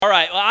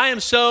am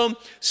so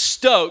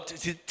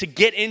stoked to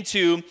get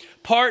into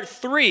part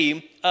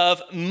 3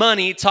 of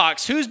Money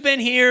Talks. Who's been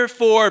here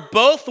for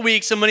both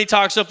weeks of Money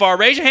Talks so far?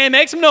 Raise your hand,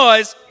 make some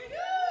noise.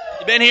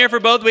 You've been here for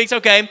both weeks?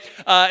 Okay.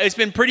 It's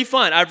been pretty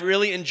fun. I've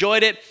really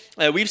enjoyed it.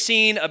 We've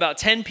seen about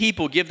 10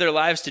 people give their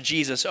lives to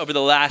Jesus over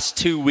the last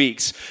 2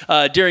 weeks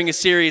during a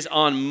series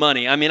on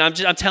money. I mean, I'm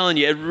telling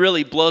you, it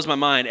really blows my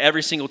mind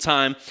every single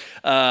time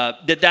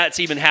that's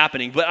even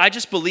happening. But I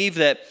just believe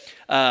that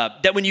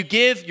when you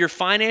give your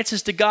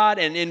finances to God,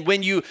 and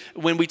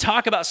when we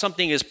talk about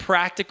something as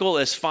practical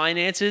as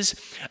finances,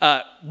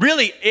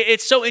 really,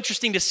 it's so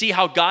interesting to see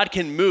how God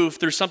can move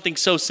through something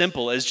so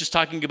simple as just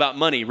talking about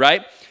money,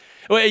 right?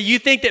 You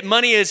think that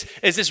money is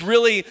this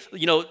really,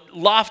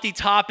 lofty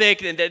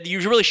topic and that you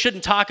really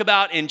shouldn't talk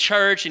about in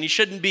church and you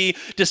shouldn't be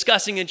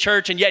discussing in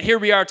church, and yet here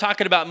we are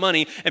talking about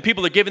money and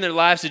people are giving their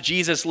lives to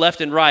Jesus left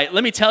and right.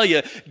 Let me tell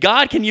you,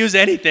 God can use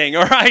anything,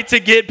 all right, to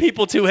get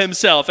people to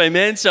himself,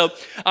 amen? So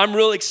I'm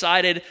really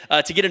excited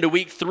to get into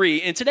week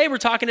 3, and today we're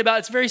talking about,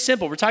 it's very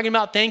simple, we're talking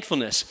about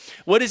thankfulness.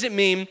 What does it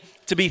mean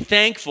to be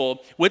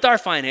thankful with our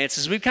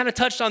finances? We've kind of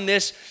touched on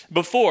this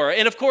before.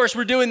 And of course,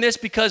 we're doing this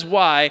because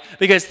why?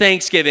 Because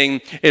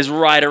Thanksgiving is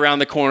right around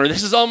the corner.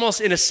 This is almost,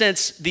 in a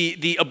sense,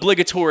 the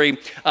obligatory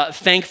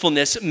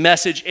thankfulness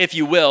message, if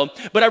you will.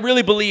 But I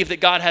really believe that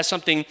God has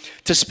something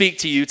to speak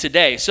to you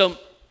today. So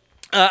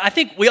I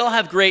think we all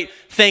have great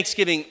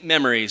Thanksgiving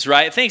memories,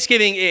 right?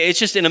 Thanksgiving, it's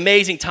just an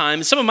amazing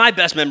time. Some of my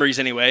best memories,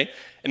 anyway,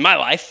 in my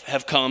life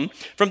have come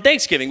from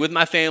Thanksgiving with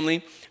my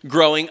family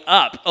growing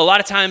up. A lot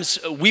of times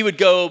we would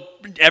go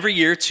every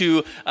year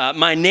to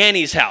my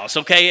nanny's house,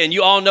 okay? And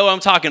you all know what I'm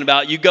talking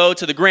about. You go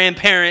to the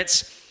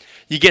grandparents,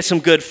 you get some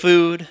good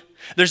food.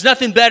 There's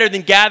nothing better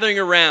than gathering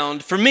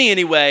around, for me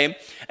anyway,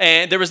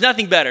 and there was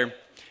nothing better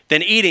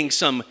than eating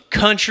some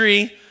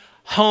country,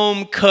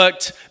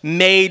 home-cooked,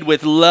 made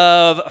with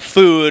love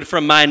food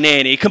from my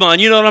nanny. Come on,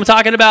 you know what I'm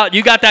talking about?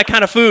 You got that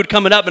kind of food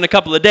coming up in a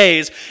couple of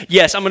days.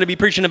 Yes, I'm going to be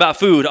preaching about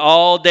food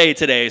all day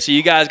today, so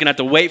you guys are going to have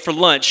to wait for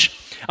lunch.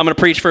 I'm going to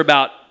preach for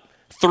about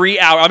 3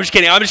 hours. I'm just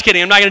kidding.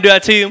 I'm not going to do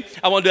that to you.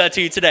 I won't do that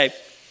to you today.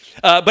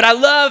 But I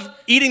love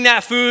eating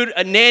that food.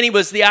 Nanny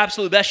was the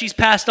absolute best. She's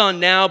passed on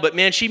now, but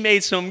man, she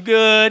made some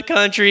good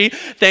country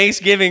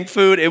Thanksgiving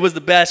food. It was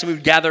the best. We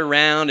would gather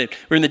around, and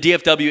we're in the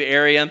DFW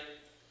area.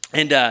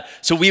 And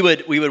so we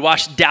would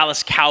watch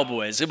Dallas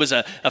Cowboys. It was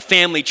a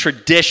family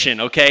tradition,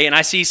 okay? And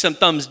I see some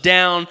thumbs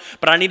down,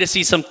 but I need to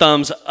see some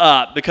thumbs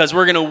up because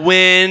we're going to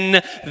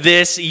win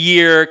this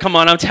year. Come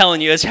on, I'm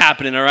telling you, it's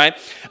happening, all right?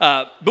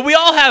 But we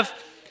all have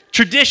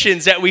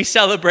traditions that we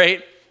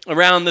celebrate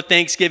around the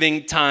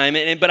Thanksgiving time.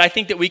 But I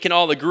think that we can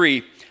all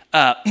agree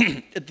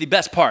the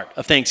best part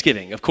of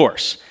Thanksgiving, of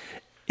course,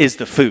 is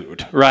the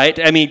food, right?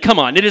 I mean, come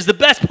on. It is the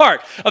best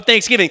part of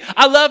Thanksgiving.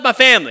 I love my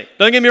family.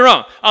 Don't get me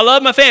wrong. I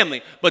love my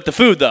family. But the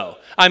food, though.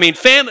 I mean,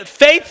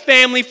 faith,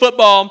 family,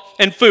 football,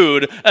 and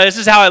food. This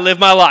is how I live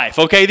my life,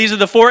 okay? These are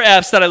the 4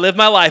 F's that I live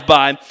my life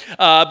by.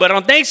 But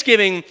on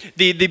Thanksgiving,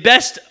 the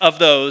best of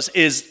those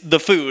is the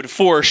food,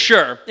 for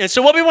sure. And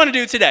so what we want to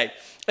do today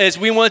is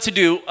we want to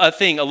do a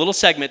little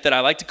segment that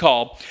I like to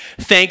call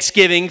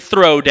Thanksgiving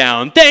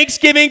Throwdown.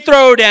 Thanksgiving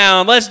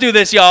Throwdown. Let's do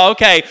this, y'all.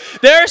 Okay,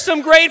 there's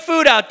some great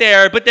food out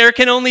there, but there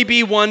can only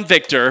be one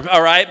victor,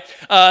 all right?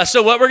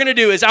 So what we're going to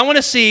do is I want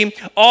to see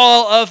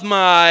all of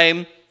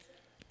my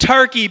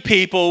turkey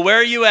people. Where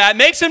are you at?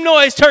 Make some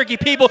noise, turkey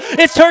people.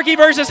 It's turkey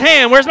versus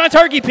ham. Where's my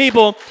turkey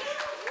people?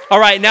 All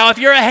right, now if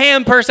you're a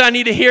ham person, I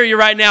need to hear you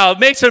right now.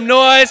 Make some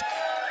noise.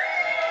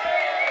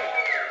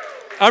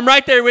 I'm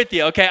right there with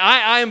you, okay?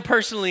 I am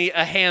personally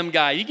a ham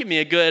guy. You give me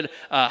a good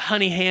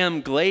honey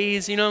ham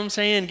glaze, you know what I'm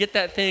saying? Get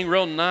that thing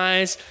real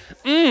nice.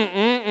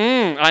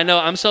 I know,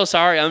 I'm so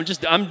sorry.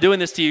 I'm doing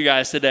this to you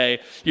guys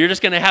today. You're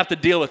just going to have to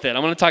deal with it.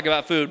 I'm going to talk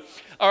about food.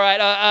 All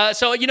right,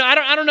 so,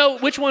 I don't know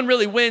which one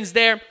really wins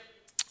there.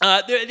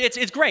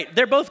 It's great.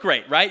 They're both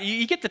great, right?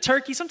 You get the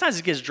turkey. Sometimes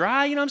it gets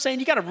dry, you know what I'm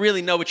saying? You got to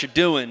really know what you're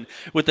doing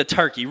with the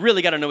turkey.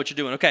 Really got to know what you're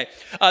doing. Okay.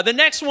 The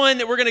next one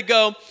that we're going to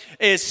go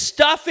is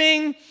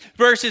stuffing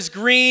versus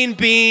green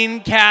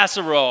bean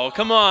casserole.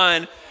 Come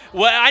on.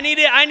 Well, I need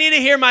to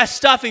hear my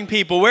stuffing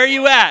people. Where are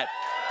you at?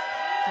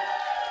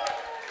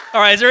 All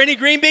right. Is there any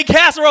green bean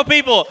casserole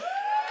people?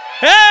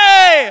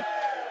 Hey!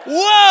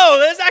 Whoa,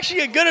 that's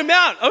actually a good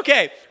amount.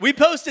 Okay. We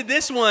posted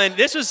this one.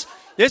 This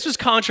was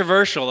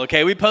controversial,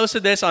 okay? We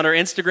posted this on our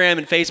Instagram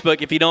and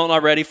Facebook. If you don't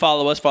already,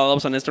 follow us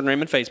on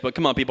Instagram and Facebook.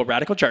 Come on, people,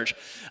 Radical Church.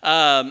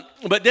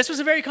 But this was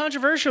a very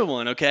controversial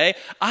one, okay?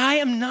 I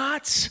am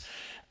not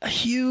a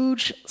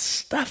huge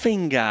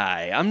stuffing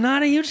guy. I'm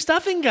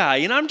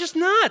just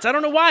not. I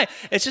don't know why.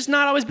 It's just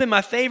not always been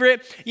my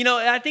favorite.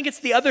 I think it's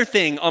the other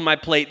thing on my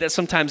plate that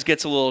sometimes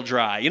gets a little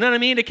dry. You know what I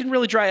mean? It can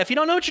really dry if you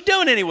don't know what you're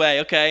doing anyway,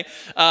 okay?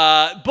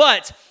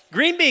 But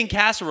green bean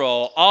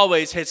casserole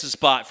always hits the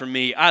spot for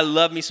me. I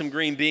love me some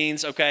green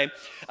beans, okay?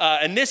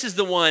 And this is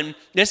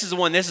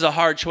a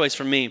hard choice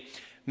for me.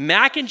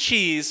 Mac and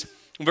cheese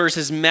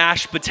versus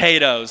mashed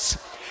potatoes.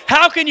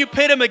 How can you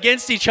pit them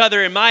against each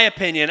other, in my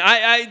opinion?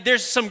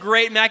 There's some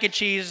great mac and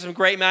cheese, some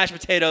great mashed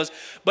potatoes,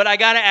 but I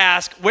got to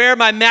ask, where are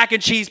my mac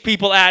and cheese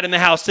people at in the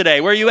house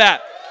today? Where are you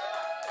at?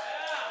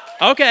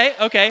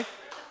 Okay.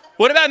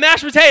 What about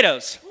mashed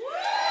potatoes?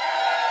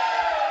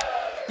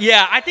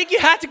 Yeah, I think you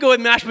have to go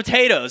with mashed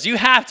potatoes. You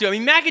have to. I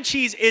mean, mac and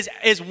cheese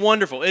is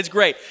wonderful. It's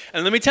great.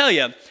 And let me tell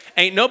you,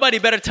 ain't nobody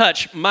better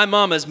touch my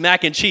mama's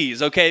mac and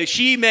cheese, okay?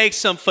 She makes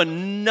some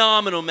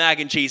phenomenal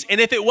mac and cheese.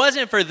 And if it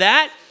wasn't for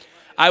that,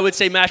 I would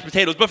say mashed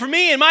potatoes. But for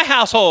me, in my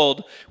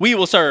household, we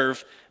will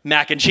serve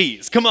mac and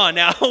cheese. Come on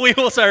now. We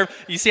will serve.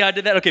 You see how I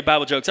did that? Okay,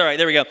 Bible jokes. All right,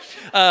 there we go.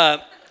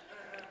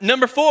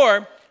 Number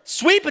 4,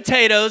 sweet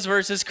potatoes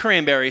versus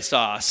cranberry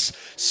sauce.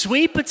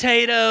 Sweet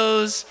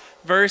potatoes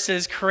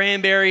versus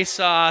cranberry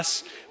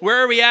sauce. Where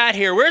are we at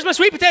here? Where's my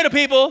sweet potato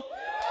people?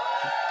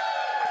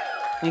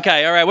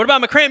 Okay, all right. What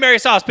about my cranberry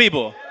sauce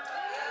people?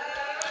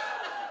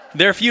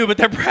 They're few, but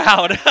they're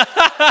proud.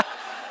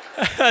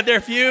 They're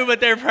few, but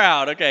they're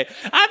proud. Okay.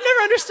 I've never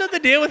understood the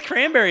deal with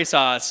cranberry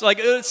sauce. Like,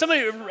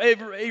 somebody,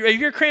 if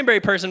you're a cranberry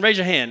person, raise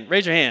your hand.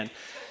 Raise your hand.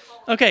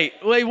 Okay,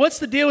 wait, what's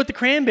the deal with the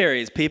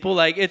cranberries, people?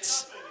 Like,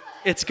 it's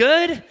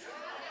good?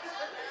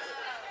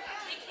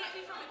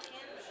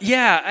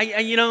 Yeah,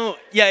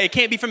 it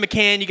can't be from a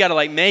can. You got to,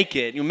 like, make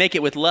it. You make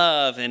it with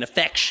love and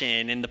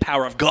affection and the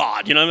power of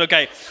God,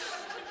 okay?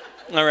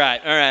 All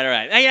right.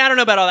 Hey, I don't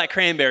know about all that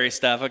cranberry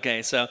stuff.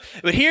 Okay,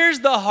 but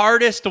here's the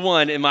hardest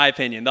one, in my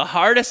opinion. The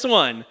hardest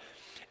one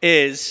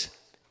is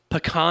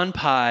pecan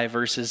pie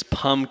versus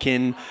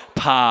pumpkin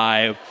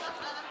pie.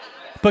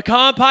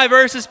 Pecan pie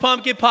versus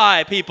pumpkin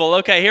pie, people.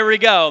 Okay, here we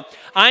go.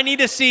 I need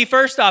to see,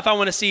 first off, I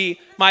want to see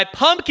my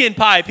pumpkin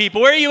pie people.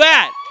 Where are you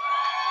at?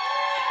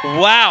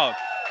 Wow.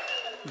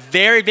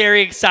 Very,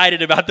 very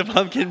excited about the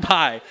pumpkin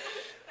pie.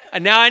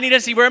 And now I need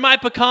to see, where are my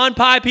pecan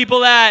pie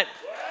people at?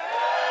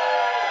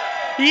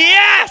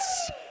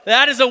 Yes!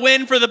 That is a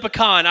win for the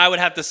pecan, I would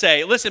have to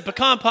say. Listen,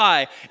 pecan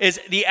pie is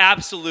the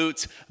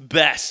absolute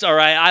best, all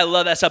right? I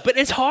love that stuff. But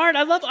it's hard.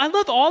 I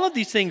love all of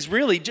these things,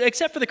 really,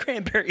 except for the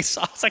cranberry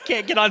sauce. I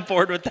can't get on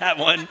board with that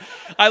one.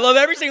 I love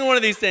every single one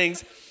of these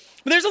things.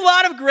 But there's a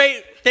lot of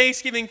great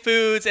Thanksgiving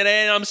foods, and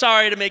I'm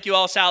sorry to make you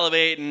all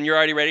salivate, and you're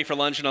already ready for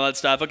lunch and all that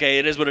stuff. Okay,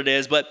 it is what it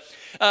is. But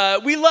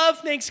we love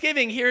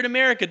Thanksgiving here in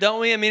America,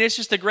 don't we? I mean, it's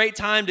just a great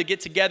time to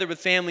get together with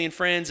family and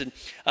friends and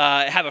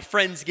have a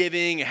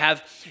Friendsgiving,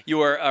 have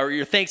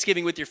your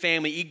Thanksgiving with your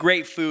family, eat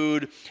great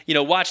food,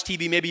 watch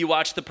TV. Maybe you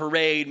watch the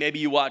parade, maybe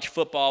you watch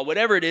football,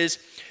 whatever it is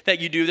that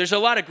you do. There's a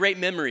lot of great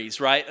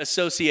memories, right,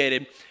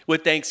 associated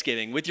with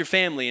Thanksgiving, with your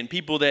family and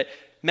people that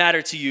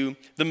matter to you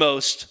the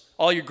most.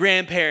 All your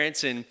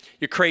grandparents and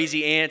your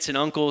crazy aunts and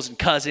uncles and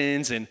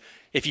cousins. And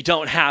if you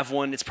don't have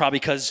one, it's probably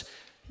because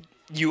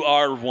you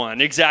are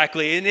one.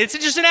 Exactly. And it's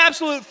just an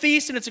absolute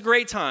feast, and it's a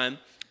great time.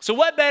 So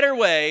what better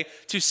way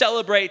to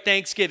celebrate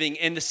Thanksgiving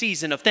in the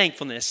season of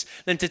thankfulness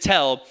than to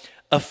tell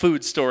a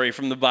food story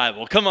from the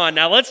Bible? Come on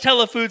now, let's tell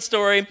a food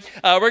story.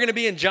 We're going to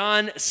be in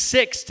John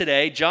 6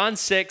 today. John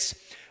 6,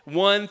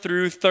 1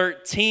 through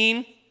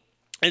 13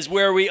 is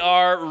where we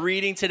are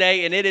reading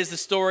today. And it is the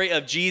story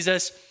of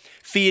Jesus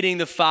feeding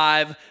the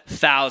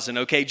 5,000,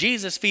 okay?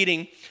 Jesus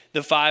feeding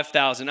the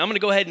 5,000. I'm going to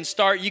go ahead and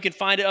start. You can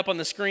find it up on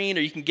the screen,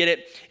 or you can get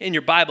it in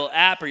your Bible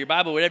app or your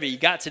Bible, whatever you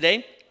got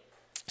today.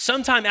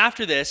 Sometime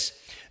after this,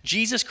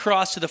 Jesus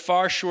crossed to the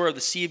far shore of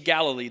the Sea of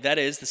Galilee, that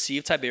is, the Sea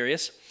of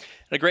Tiberias.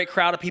 And a great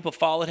crowd of people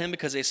followed him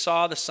because they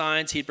saw the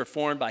signs he had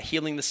performed by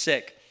healing the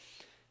sick.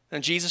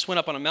 And Jesus went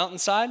up on a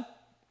mountainside,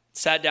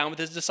 sat down with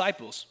his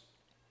disciples.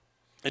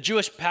 A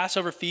Jewish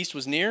Passover feast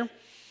was near.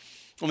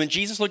 And when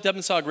Jesus looked up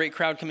and saw a great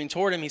crowd coming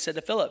toward him, he said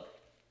to Philip,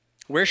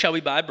 "Where shall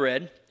we buy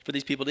bread for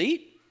these people to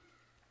eat?"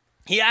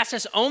 He asked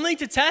us only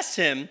to test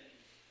him,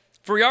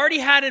 for he already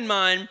had in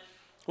mind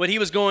what he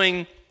was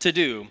going to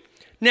do.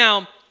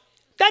 Now,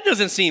 that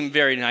doesn't seem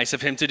very nice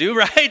of him to do,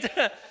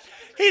 right?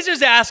 He's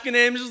just asking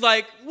him, just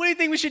like, what do you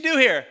think we should do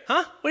here?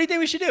 Huh? What do you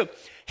think we should do?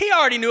 He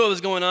already knew what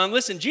was going on.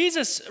 Listen,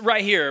 Jesus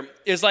right here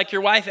is like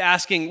your wife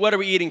asking, what are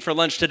we eating for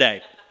lunch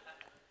today?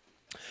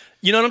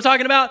 You know what I'm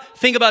talking about?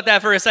 Think about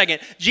that for a second.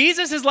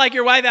 Jesus is like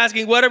your wife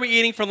asking, what are we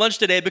eating for lunch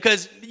today?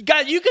 Because,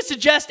 God, you could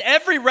suggest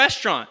every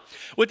restaurant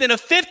within a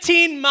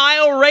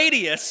 15-mile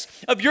radius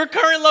of your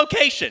current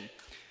location.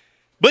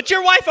 But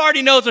your wife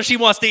already knows what she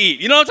wants to eat.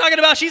 You know what I'm talking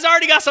about? She's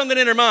already got something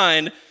in her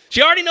mind.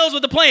 She already knows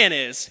what the plan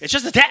is. It's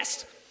just a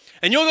test.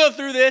 And you'll go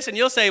through this and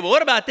you'll say, well,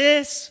 what about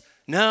this?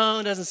 No,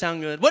 it doesn't sound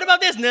good. What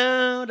about this?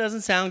 No, it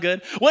doesn't sound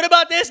good. What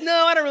about this?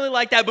 No, I don't really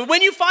like that. But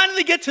when you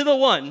finally get to the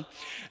one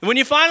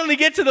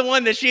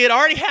that she had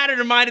already had in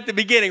her mind at the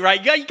beginning,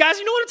 right? You guys,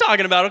 you know what I'm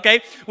talking about,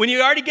 okay? When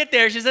you already get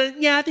there, she says,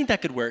 yeah, I think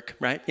that could work,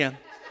 right? Yeah,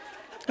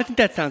 I think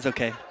that sounds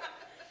okay.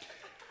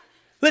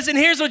 Listen,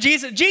 here's what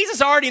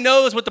Jesus already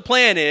knows what the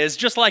plan is,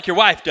 just like your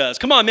wife does.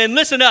 Come on, men,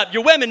 listen up.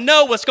 Your women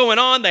know what's going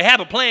on. They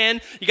have a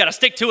plan. You got to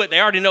stick to it. They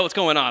already know what's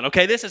going on,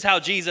 okay? This is how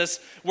Jesus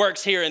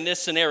works here in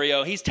this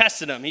scenario. He's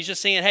testing them. He's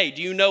just saying, hey,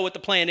 do you know what the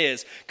plan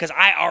is? Because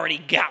I already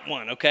got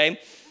one, okay?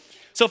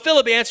 So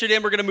Philip answered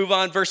him. We're going to move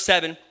on. Verse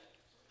 7.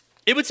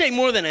 It would take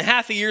more than a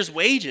half a year's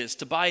wages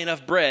to buy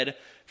enough bread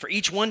for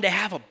each one to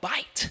have a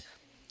bite.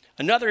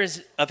 Another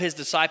of his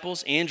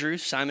disciples, Andrew,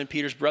 Simon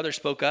Peter's brother,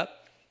 spoke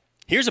up.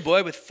 Here's a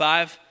boy with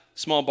 5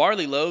 small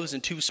barley loaves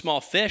and 2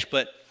 small fish,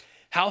 but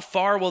how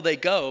far will they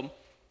go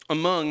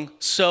among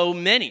so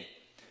many?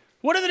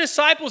 What are the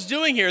disciples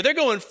doing here? They're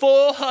going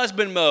full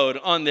husband mode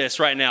on this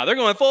right now. They're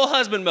going full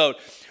husband mode.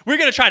 We're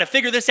going to try to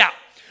figure this out.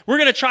 We're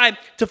going to try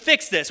to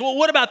fix this. Well,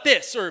 what about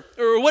this? Or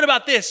what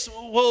about this?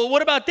 Well,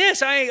 what about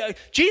this?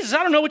 Jesus,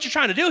 I don't know what you're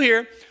trying to do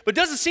here, but it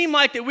doesn't seem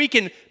like that we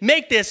can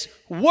make this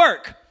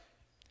work.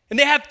 And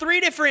they have 3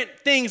 different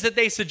things that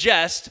they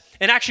suggest.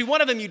 And actually,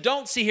 one of them you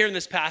don't see here in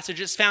this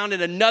passage. It's found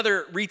in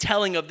another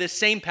retelling of this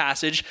same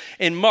passage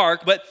in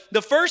Mark. But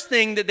the first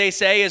thing that they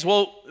say is,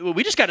 well,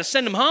 we just got to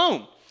send them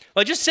home.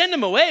 Like, just send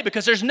them away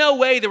because there's no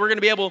way that we're going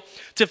to be able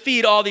to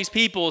feed all these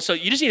people. So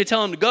you just need to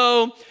tell them to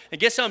go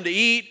and get something to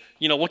eat.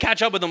 We'll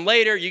catch up with them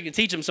later. You can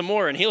teach them some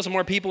more and heal some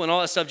more people and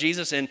all that stuff,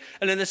 Jesus. And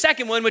then the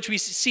second one, which we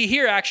see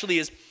here actually,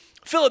 is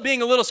Philip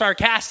being a little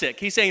sarcastic.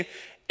 He's saying,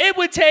 it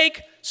would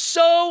take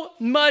so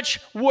much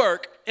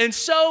work and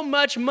so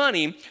much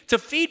money to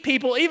feed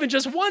people even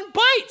just one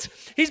bite.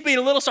 He's being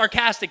a little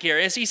sarcastic here.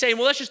 He's saying,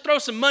 well, let's just throw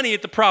some money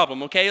at the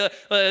problem, okay?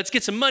 Let's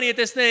get some money at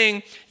this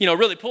thing,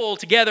 really pull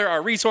together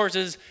our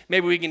resources.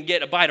 Maybe we can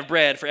get a bite of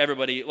bread for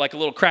everybody, like a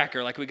little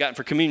cracker like we got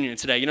for communion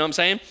today, you know what I'm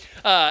saying?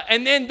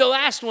 And then the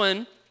last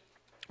one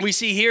we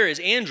see here is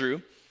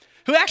Andrew,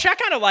 who actually I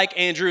kind of like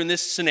Andrew in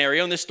this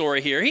scenario, in this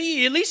story here.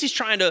 At least he's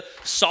trying to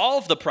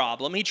solve the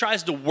problem. He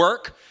tries to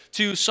work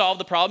to solve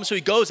the problem. So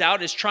he goes out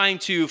and is trying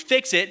to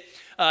fix it.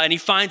 And he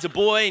finds a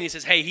boy and he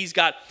says, hey, he's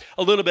got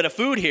a little bit of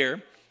food here.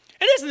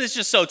 And isn't this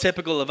just so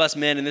typical of us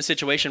men in this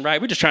situation,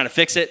 right? We're just trying to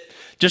fix it,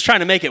 just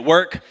trying to make it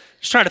work,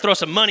 just trying to throw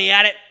some money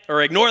at it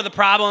or ignore the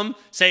problem,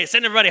 say,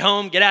 send everybody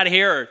home, get out of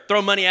here, or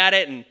throw money at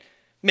it and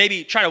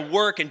maybe try to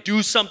work and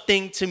do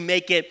something to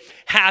make it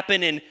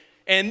happen.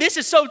 And this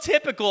is so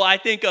typical, I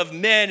think, of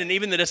men and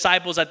even the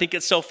disciples. I think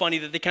it's so funny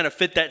that they kind of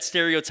fit that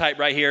stereotype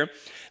right here.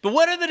 But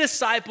what are the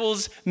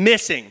disciples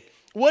missing?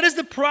 What is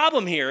the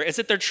problem here? Is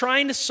that they're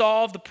trying to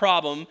solve the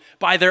problem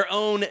by their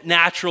own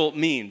natural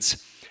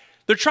means.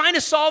 They're trying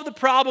to solve the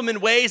problem in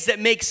ways that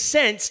make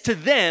sense to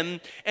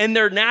them and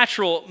their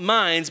natural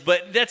minds,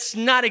 but that's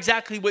not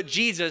exactly what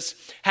Jesus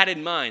had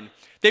in mind.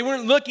 They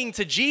weren't looking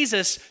to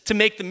Jesus to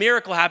make the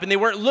miracle happen. They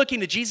weren't looking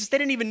to Jesus. They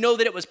didn't even know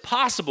that it was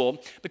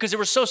possible because they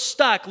were so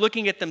stuck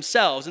looking at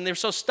themselves and they were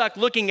so stuck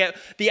looking at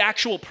the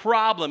actual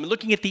problem and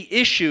looking at the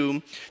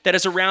issue that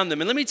is around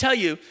them. And let me tell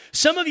you,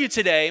 some of you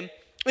today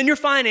in your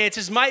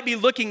finances might be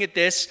looking at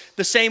this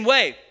the same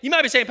way. You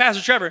might be saying,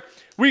 Pastor Trevor,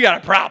 we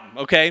got a problem,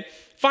 okay?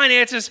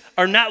 Finances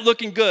are not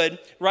looking good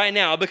right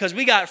now because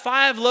we got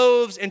 5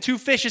 loaves and 2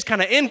 fishes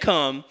kind of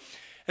income.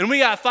 And we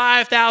got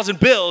 5,000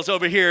 bills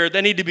over here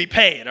that need to be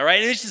paid, all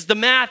right? And it's just the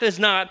math is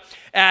not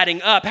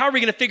adding up. How are we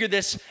going to figure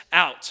this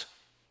out?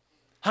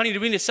 Honey,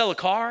 do we need to sell a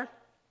car?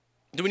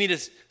 Do we need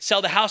to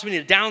sell the house? Do we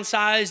need to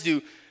downsize? Do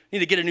we need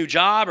to get a new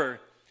job or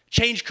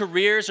change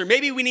careers? Or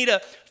maybe we need a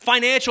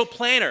financial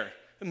planner.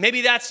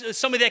 Maybe that's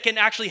somebody that can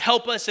actually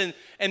help us in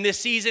this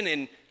season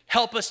and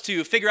help us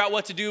to figure out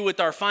what to do with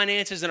our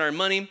finances and our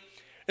money.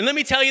 And let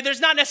me tell you, there's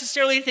not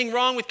necessarily anything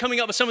wrong with coming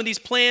up with some of these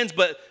plans,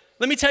 but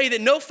let me tell you that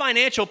no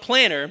financial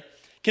planner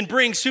can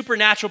bring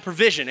supernatural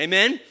provision,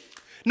 amen?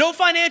 No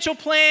financial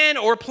plan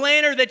or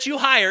planner that you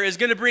hire is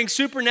going to bring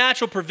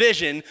supernatural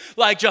provision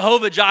like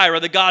Jehovah Jireh,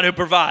 the God who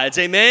provides,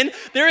 amen?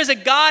 There is a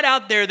God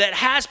out there that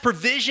has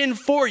provision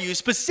for you,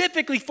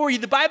 specifically for you.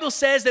 The Bible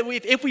says that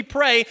if we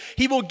pray,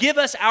 he will give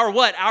us our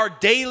what? Our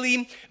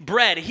daily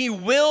bread. He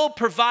will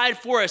provide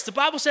for us. The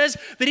Bible says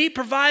that he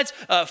provides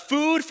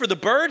food for the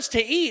birds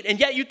to eat, and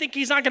yet you think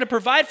he's not going to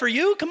provide for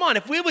you? Come on,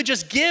 if we would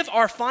just give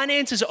our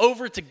finances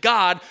over to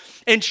God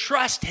and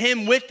trust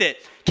him with it.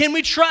 Can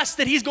we trust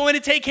that he's going to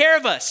take care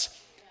of us?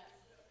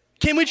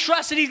 Can we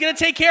trust that he's going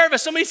to take care of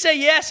us? Somebody say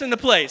yes in the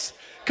place.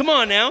 Come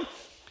on now.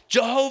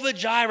 Jehovah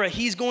Jireh,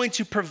 he's going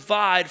to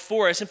provide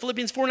for us. In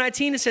Philippians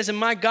 4:19, it says, and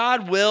my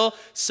God will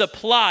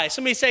supply.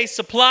 Somebody say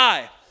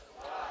supply.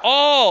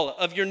 All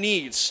of your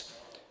needs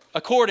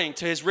according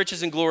to his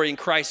riches and glory in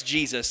Christ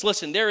Jesus.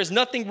 Listen, there is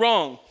nothing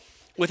wrong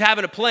with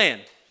having a plan.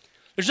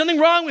 There's nothing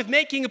wrong with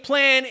making a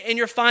plan in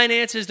your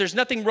finances. There's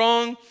nothing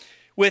wrong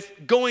with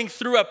going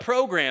through a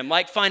program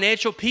like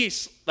Financial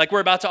Peace, like we're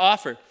about to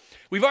offer.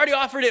 We've already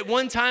offered it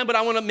one time, but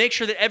I want to make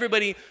sure that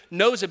everybody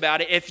knows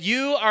about it. If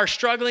you are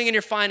struggling in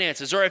your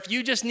finances, or if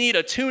you just need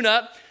a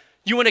tune-up,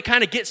 you want to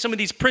kind of get some of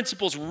these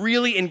principles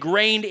really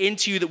ingrained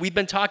into you that we've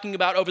been talking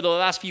about over the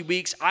last few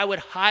weeks, I would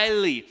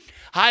highly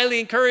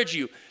encourage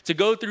you to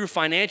go through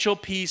Financial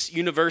Peace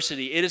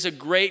University. It is a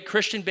great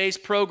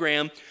Christian-based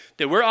program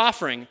that we're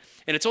offering,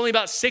 and it's only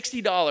about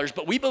 $60,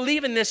 but we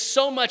believe in this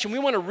so much, and we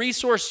want to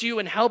resource you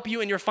and help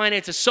you in your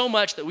finances so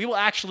much that we will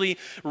actually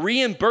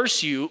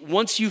reimburse you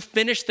once you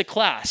finish the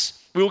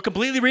class. We will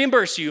completely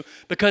reimburse you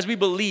because we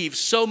believe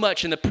so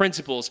much in the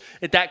principles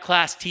that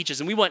class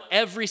teaches, and we want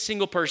every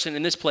single person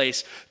in this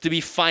place to be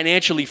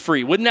financially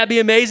free. Wouldn't that be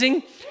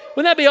amazing?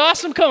 Wouldn't that be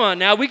awesome? Come on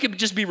now. We could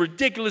just be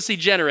ridiculously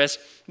generous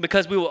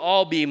because we will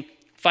all be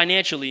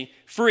financially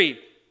free.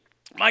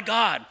 My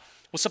God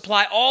will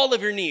supply all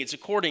of your needs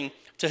according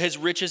to his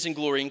riches and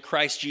glory in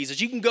Christ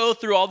Jesus. You can go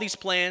through all these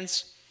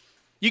plans.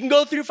 You can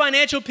go through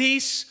financial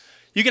peace.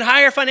 You can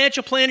hire a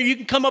financial planner. You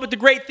can come up with the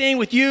great thing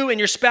with you and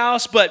your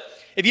spouse. But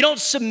if you don't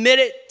submit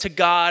it to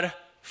God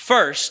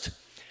first,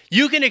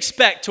 you can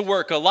expect to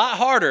work a lot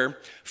harder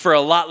for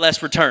a lot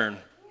less return.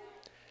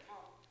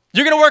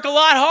 You're going to work a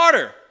lot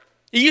harder.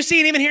 You see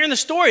it even here in the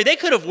story. They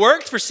could have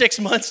worked for 6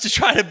 months to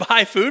try to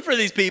buy food for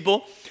these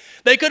people.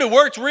 They could have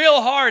worked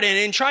real hard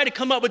and tried to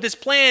come up with this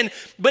plan.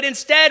 But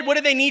instead, what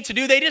did they need to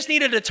do? They just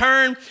needed to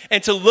turn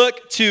and to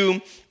look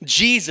to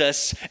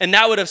Jesus. And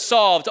that would have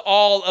solved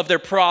all of their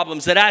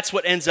problems. That's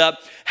what ends up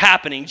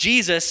happening.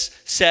 Jesus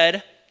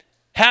said,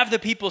 have the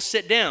people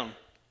sit down.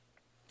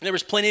 And there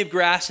was plenty of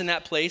grass in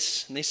that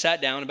place. And they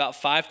sat down. About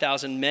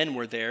 5,000 men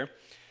were there.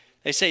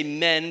 They say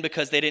men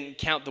because they didn't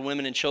count the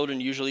women and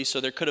children usually.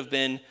 So there could have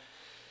been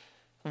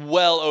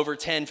well over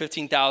 10,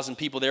 15,000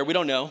 people there. We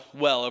don't know.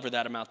 Well over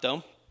that amount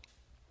though.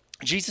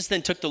 Jesus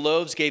then took the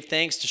loaves, gave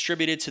thanks,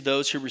 distributed to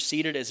those who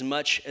received it as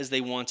much as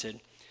they wanted.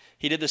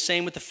 He did the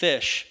same with the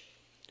fish.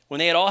 When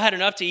they had all had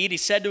enough to eat, he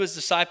said to his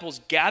disciples,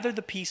 gather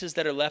the pieces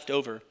that are left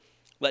over.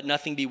 Let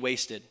nothing be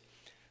wasted.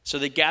 So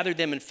they gathered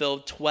them and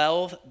filled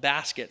 12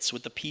 baskets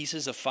with the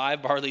pieces of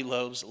 5 barley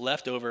loaves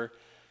left over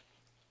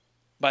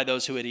by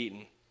those who had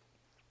eaten.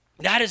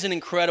 That is an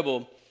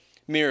incredible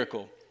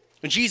miracle.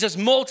 When Jesus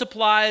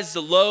multiplies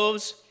the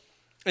loaves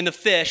and the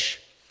fish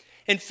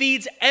and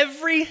feeds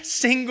every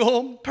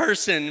single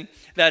person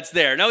that's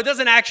there. Now, it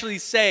doesn't actually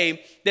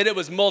say that it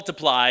was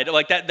multiplied.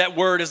 Like that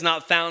word is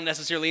not found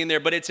necessarily in there,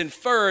 but it's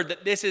inferred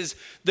that this is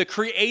the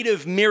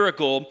creative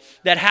miracle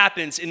that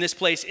happens in this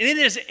place. And it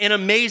is an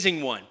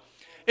amazing one.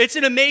 It's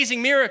an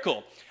amazing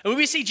miracle. And when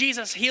we see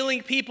Jesus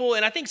healing people,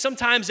 and I think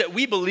sometimes that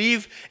we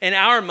believe in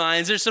our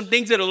minds, there's some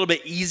things that are a little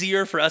bit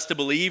easier for us to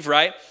believe,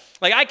 right?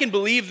 Like I can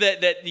believe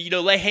that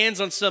lay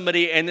hands on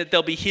somebody and that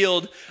they'll be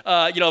healed,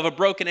 of a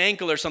broken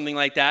ankle or something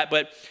like that.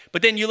 But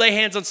then you lay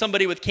hands on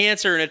somebody with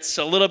cancer and it's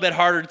a little bit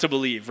harder to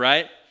believe,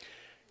 right?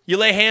 You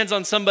lay hands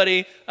on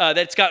somebody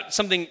that's got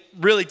something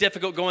really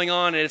difficult going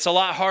on and it's a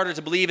lot harder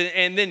to believe.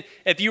 And then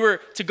if you were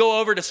to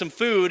go over to some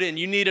food and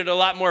you needed a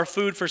lot more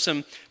food for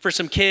some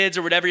kids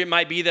or whatever it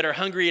might be that are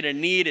hungry and in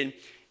need, and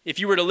if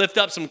you were to lift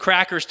up some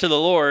crackers to the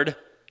Lord,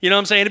 you know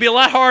what I'm saying? It'd be a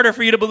lot harder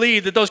for you to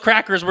believe that those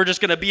crackers were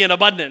just going to be in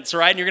abundance,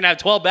 right? And you're going to have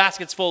 12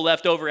 baskets full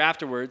left over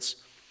afterwards.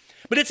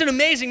 But it's an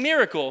amazing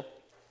miracle.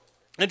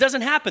 It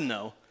doesn't happen,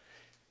 though,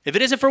 if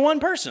it isn't for one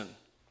person.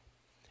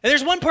 And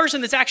there's one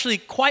person that's actually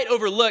quite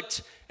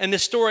overlooked in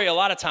this story a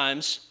lot of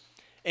times.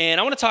 And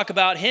I want to talk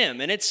about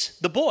him, and it's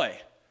the boy.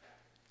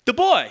 The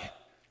boy.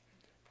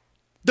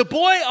 The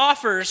boy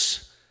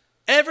offers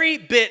every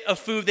bit of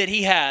food that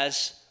he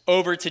has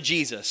over to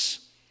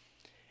Jesus.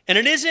 And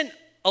it isn't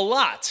a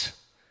lot.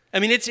 I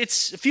mean,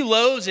 it's a few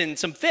loaves and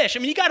some fish. I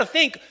mean, you got to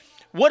think,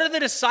 what are the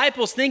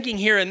disciples thinking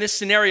here in this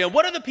scenario?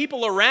 What are the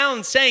people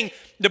around saying?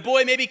 The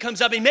boy maybe comes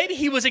up, and maybe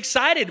he was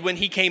excited when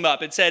he came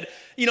up and said,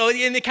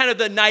 in the kind of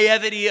the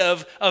naivety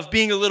of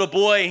being a little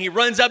boy, and he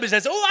runs up and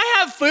says, oh,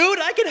 I have food,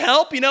 I can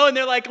help, and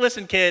they're like,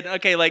 listen, kid,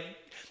 okay, like,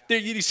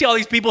 you see all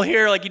these people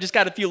here, like you just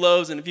got a few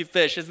loaves and a few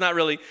fish. It's not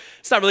really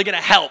going to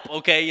help,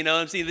 okay?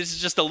 I'm saying this is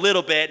just a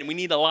little bit, and we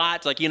need a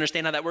lot. Like, you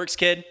understand how that works,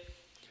 kid?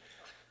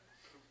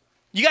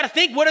 You got to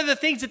think, what are the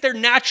things that they're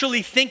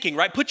naturally thinking,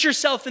 right? Put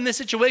yourself in this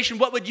situation.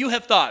 What would you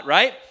have thought,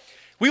 right?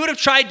 We would have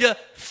tried to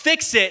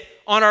fix it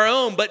on our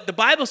own, but the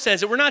Bible says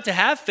that we're not to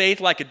have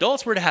faith like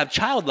adults. We're to have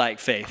childlike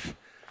faith.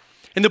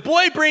 And the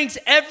boy brings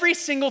every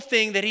single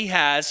thing that he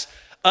has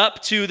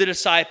up to the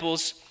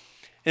disciples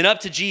and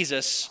up to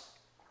Jesus.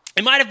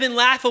 It might have been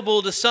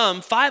laughable to some.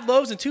 5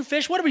 loaves and 2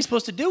 fish, what are we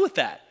supposed to do with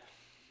that?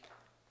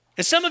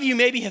 And some of you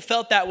maybe have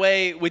felt that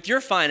way with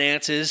your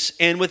finances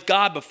and with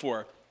God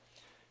before.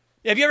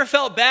 Have you ever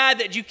felt bad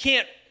that you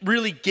can't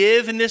really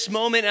give in this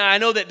moment? And I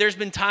know that there's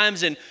been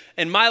times in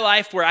my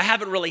life where I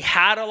haven't really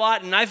had a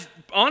lot, and I've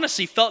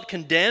honestly felt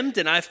condemned,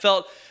 and I've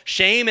felt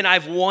shame, and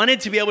I've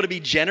wanted to be able to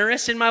be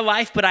generous in my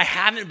life, but I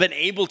haven't been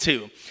able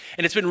to.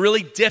 And it's been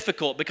really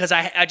difficult because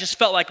I just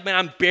felt like, man,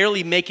 I'm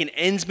barely making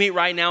ends meet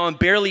right now. I'm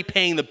barely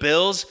paying the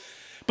bills.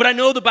 But I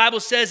know the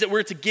Bible says that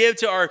we're to give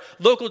to our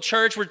local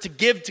church, we're to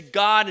give to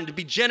God and to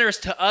be generous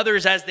to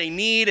others as they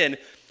need, and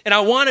I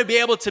want to be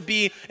able to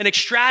be an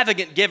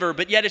extravagant giver,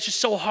 but yet it's just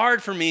so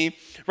hard for me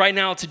right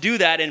now to do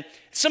that. And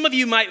some of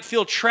you might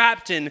feel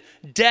trapped in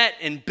debt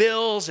and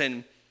bills,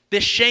 and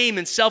this shame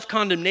and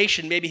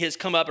self-condemnation maybe has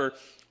come up,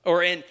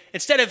 or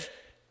instead of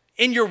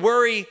in your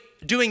worry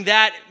doing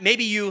that,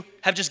 maybe you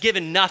have just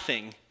given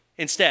nothing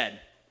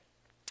instead.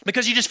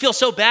 Because you just feel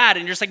so bad,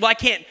 and you're just like, well,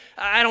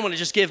 I don't want to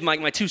just give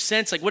my 2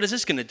 cents. Like, what is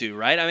this going to do,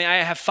 right? I mean, I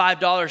have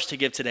 $5 to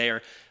give today,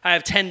 or I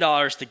have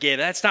 $10 to give.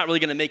 That's not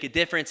really going to make a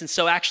difference. And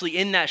so actually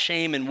in that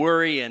shame and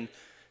worry, and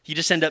you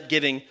just end up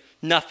giving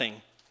nothing.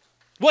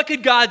 What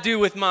could God do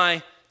with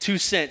my 2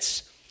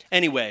 cents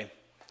anyway?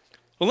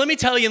 Well, let me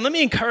tell you, and let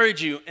me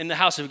encourage you in the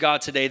house of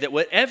God today that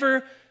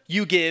whatever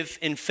you give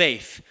in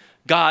faith,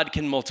 God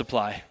can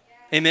multiply.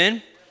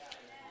 Amen?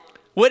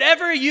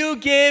 Whatever you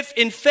give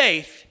in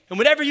faith and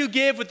whatever you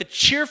give with a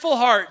cheerful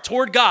heart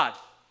toward God,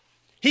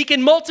 he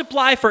can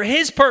multiply for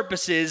his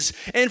purposes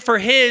and for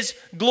his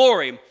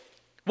glory.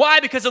 Why?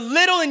 Because a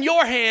little in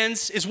your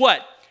hands is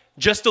what?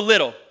 Just a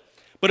little.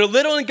 But a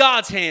little in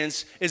God's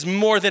hands is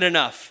more than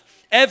enough.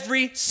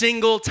 Every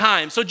single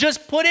time. So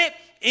just put it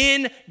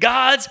in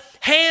God's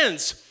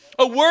hands.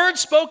 A word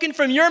spoken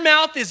from your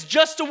mouth is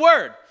just a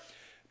word.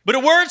 But a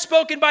word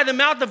spoken by the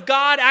mouth of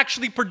God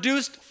actually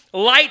produced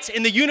light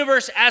in the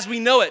universe as we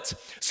know it.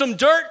 Some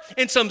dirt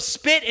and some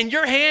spit in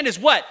your hand is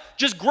what?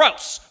 Just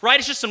gross, right?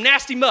 It's just some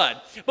nasty mud.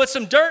 But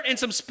some dirt and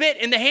some spit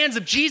in the hands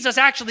of Jesus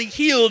actually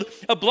healed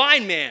a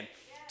blind man.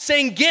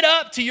 Saying get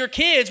up to your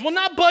kids will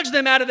not budge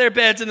them out of their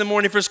beds in the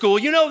morning for school.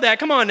 You know that.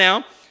 Come on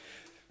now.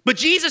 But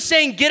Jesus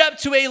saying get up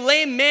to a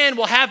lame man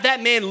will have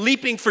that man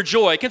leaping for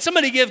joy. Can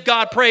somebody give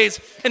God praise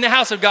in the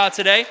house of God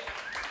today?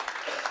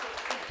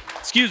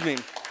 Excuse me.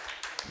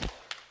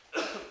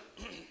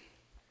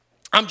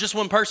 I'm just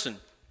one person.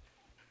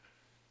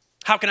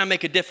 How can I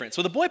make a difference?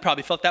 Well, the boy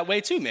probably felt that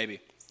way too, maybe.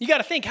 You got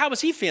to think, how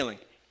was he feeling?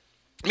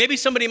 Maybe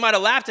somebody might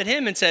have laughed at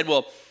him and said,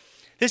 well,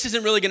 this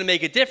isn't really going to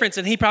make a difference.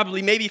 And he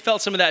probably maybe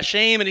felt some of that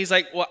shame. And he's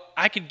like, well,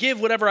 I could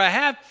give whatever I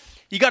have.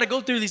 You got to go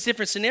through these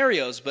different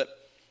scenarios. But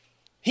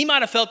he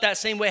might have felt that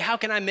same way. How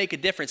can I make a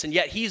difference? And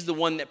yet he's the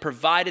one that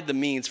provided the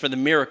means for the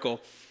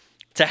miracle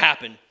to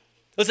happen.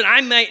 Listen,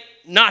 I might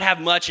not have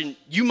much and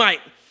you might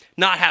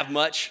not have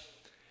much.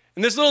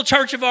 And this little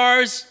church of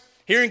ours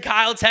here in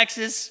Kyle,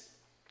 Texas,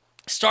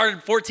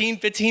 started 14,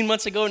 15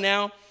 months ago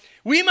now.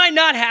 We might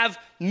not have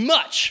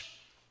much,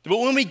 but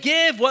when we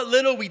give what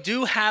little we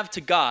do have to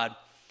God,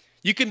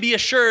 you can be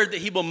assured that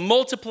he will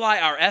multiply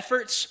our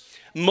efforts,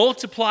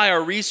 multiply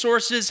our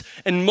resources,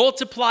 and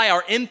multiply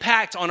our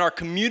impact on our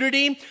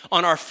community,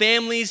 on our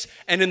families,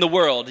 and in the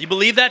world. You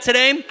believe that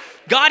today?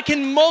 God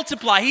can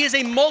multiply. He is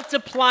a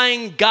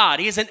multiplying God.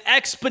 He is an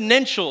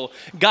exponential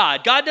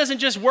God. God doesn't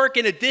just work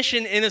in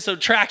addition and in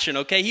subtraction,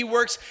 okay? He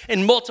works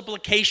in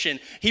multiplication.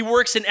 He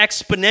works in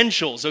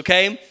exponentials,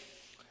 okay?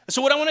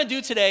 So what I want to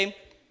do today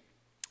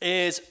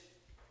is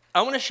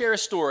I want to share a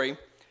story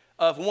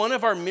of one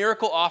of our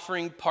miracle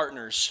offering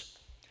partners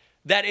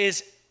that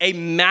is a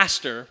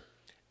master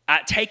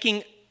at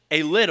taking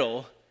a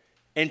little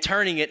and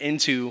turning it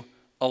into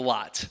a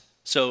lot.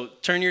 So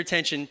turn your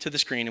attention to the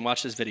screen and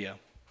watch this video.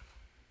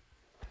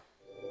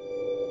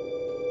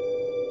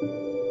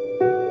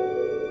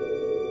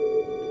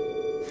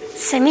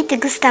 ስሜ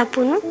ትዕግስት አቡ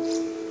ነው።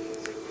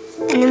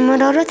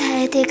 እንመሮሮት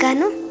ሀያቴ ጋር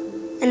ነው።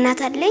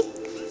 እናት አለኝ።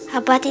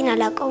 አባቴን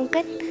አላውቀውም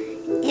ግን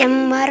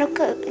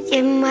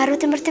የምማረው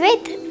ትምህርት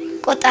ቤት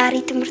ቆጣሪ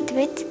ትምህርት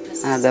ቤት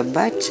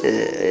አገባች።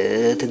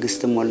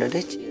 ትዕግስትም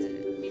ወለደች።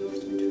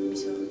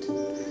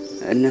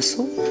 እነሱ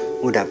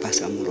ወደ አባ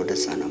ሳሙኤል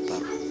ወደዛ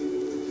ነበሩ።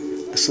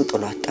 እሱ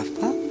ጥሏት ጠፋ።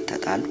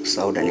 ተጣሉ። እሷ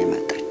ወደ እኔ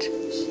መጣች።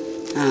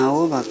 አዎ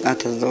በቃ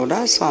ተዘውዳ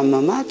እሷ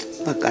አመማት።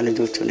 በቃ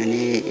ልጆቹን እኔ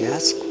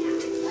ያዝኩ።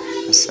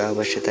 እሷ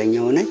በሽተኛ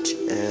ሆነች።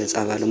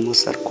 ጸበልም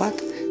ወሰድኳት።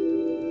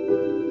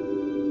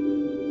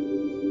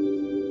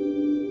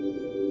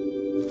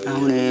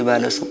 አሁን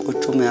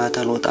ባለሱቆቹም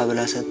ያታል ወጣ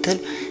ብላ ስትል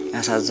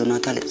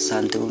ያሳዝናታል።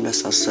 ሳንቲሙን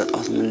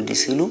ለሳሰጣት ምን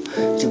እንዲሲሉ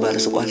እዚህ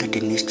ባለሱቁ አለ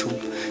ድንቹም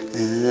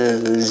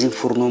እዚህ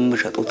ፉርኖም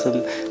ሸጡትም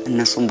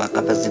እነሱም በቃ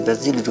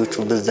በዚህ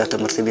ልጆቹ በዛ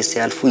ትምህርት ቤት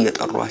ሲያልፉ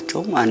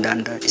እየጠሯቸው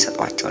አንዳንድ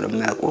ይሰጧቸዋል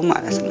የሚያውቁ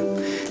ማለት ነው።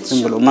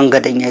 ዝም ብሎ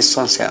መንገደኛ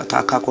እሷን ሳያዩት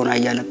አካኮና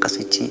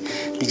እያለቀሰች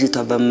ልጅቷ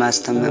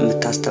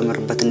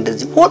የምታስተምርበት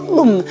እንደዚህ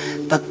ሁሉም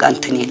በቃ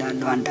እንትን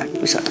ይላሉ። አንዳንዱ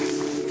ይሰጣል።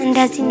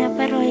 እንደዚህ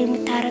ነበር ወይ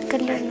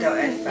የምታረክልን?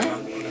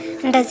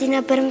 እንደዚህ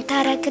ነበር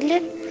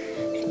የምታረክልን?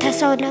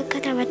 ተሰውላ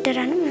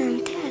ከተበደራን ምንም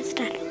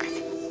ተያዝዳለከት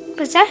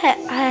በዛ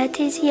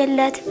አያቴስ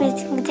የላት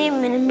በዚህ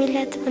ምንም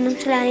ይላት ምንም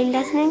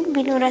ስላልላት ነው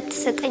ቢኖራት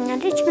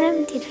ተሰጠኛለች ምንም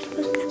ትይላል።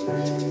 በቃ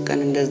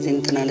ከን እንደዚህ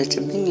እንትን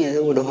አለችብኝ።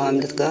 ወደ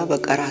ሐምለት ጋር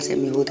በቃ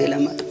ራሴም ህይወቴ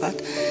ለማጥፋት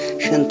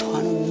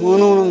ሽንቷን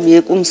ሞኖንም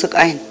የቁም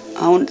ስቃይ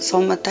አሁን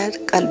ሰው መታየት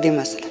ቀልድ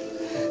ይመስላል።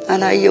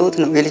 አላየሁት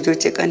ነው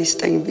የልጆቼ ቀን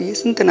ይስጠኝ ብዬ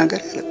ስንት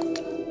ነገር ያለኩት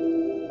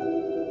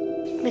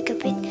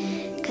ምግብ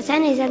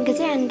ከዛን የዛን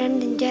ጊዜ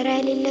አንዳንድ እንጀራ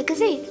የሌለ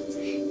ጊዜ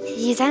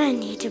ይዛን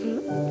አንሄድም።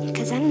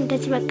 ከዛን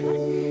እንደዚህ በቃ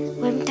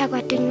ወይም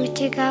ታጓደኞቼ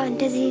ጋር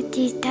እንደዚህ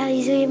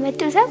ይዘው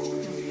የመጡ ሰው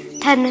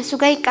ታነሱ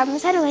ጋር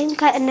ይቀመሳል ወይም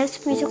ከእነሱ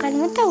ይዘው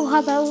ካልመጣ ውሃ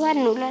በውሃ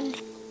እንውላለን።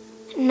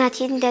 እናቴ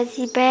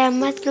እንደዚህ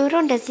በያማት ኖሮ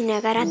እንደዚህ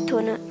ነገር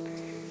አትሆንም።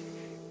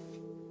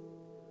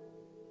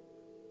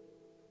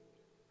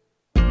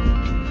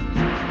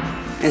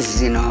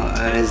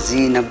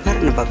 እዚህ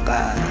ነበርን። በቃ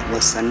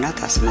ወሰናት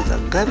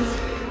አስመዘገብ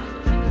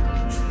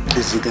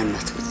እዚህ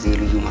ገነት እዚህ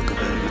ልዩ ምግብ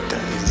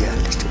እዚህ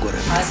ያለች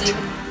ጎረቤት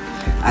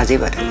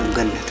አዜብ አይደለም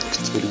ገነት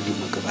ነች። ልዩ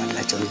ምግብ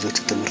አላቸው። ልጆቹ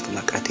ትምህርት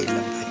መቅረት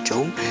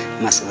የለባቸውም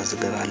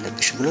ማስመዝገብ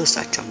አለብሽ ብሎ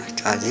እሳቸው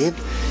ናቸው። አዜብ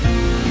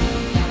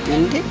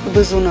እንዴ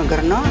ብዙ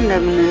ነገር ነው።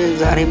 ለምን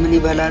ዛሬ ምን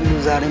ይበላሉ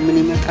ዛሬ ምን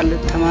ይመጣል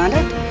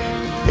ተማለት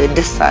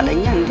ደስ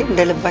አለኛ። እንዴ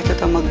እንደልባቸው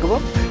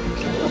ተመግበው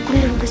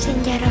ሁሉም ጊዜ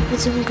እንጀራ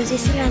ብዙም ጊዜ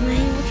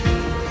ስለማይኖር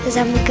እዛ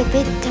ምግብ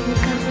ቤት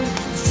ተመጋቡ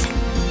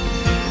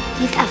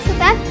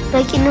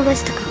በቂ ነው፣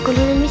 በስተክክሉ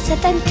ነው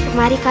የሚሰጠን።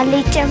 ጭማሪ ካለ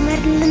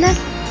ይጨመርልናል።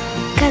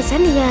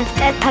 ከዛን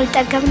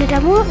ካልጠገብን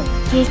ደግሞ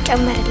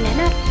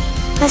ይጨመርልናል።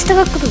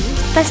 በስተክክሉ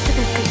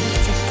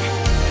ይሰጠን።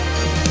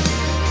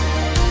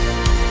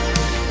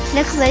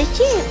 ልክ በልቼ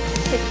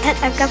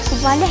ተጠገብኩ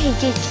በኋላ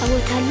ሄጄ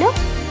እጫወታለሁ።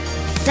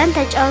 ከዛን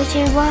ተጫውቼ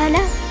በኋላ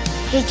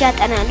ሄጄ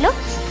አጠናለሁ።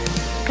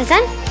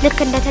 ከዛን ልክ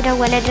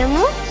እንደተደወለ ደግሞ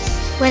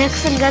ወደ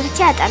ክፍል ገብቼ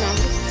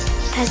አጠናለሁ።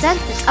 ከዛን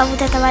ጻፉ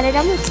ተባለ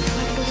ደግሞ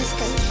ጽፋለሁ።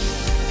 በስተክክሉ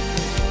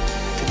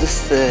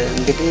ትዕግስት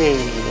እንግዲህ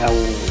ያው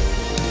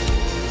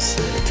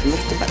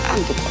ትምህርት በጣም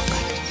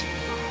ትጓጓለች።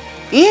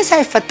 ይሄ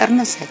ሳይፈጠር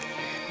መሰለኝ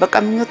በቃ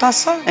ምኞቷ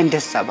እሷ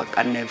እንደዛ በቃ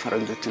እና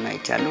ፈረንጆቹን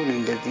አይቻለሁ ነው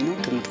እንደዚህ ነው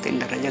ትምህርቴን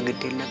ደረጃ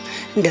ግድ የለም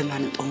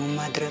እንደማን ጦም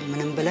ማድረግ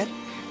ምንም ብለን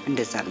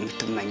እንደዛ ነው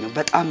የምትመኘው።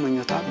 በጣም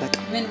ምኞቷ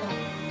በጣም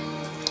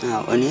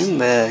እኔም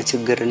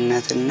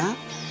በችግርነትና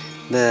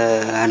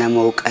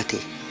በአለማውቀቴ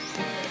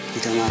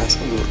የተማረ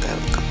ሰው ወርቃ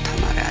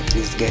ተማሪ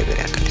አትሊስት እግዚአብሔር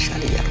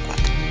ያቀልሻል እያልኳት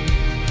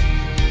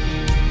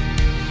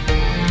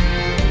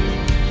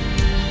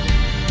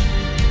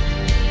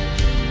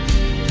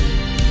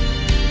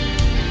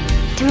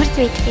ትምህርት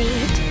ቤት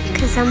ሄድኩ።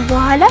 ከዛም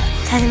በኋላ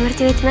ትምህርት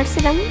ቤት መልስ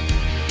ደግሞ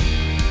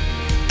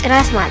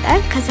ጥራስ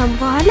ማጠብ፣ ከዛም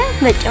በኋላ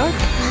መጫወት።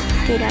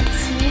 ሌላ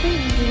ደስ የሚለኝ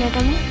ሌላ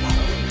ደግሞ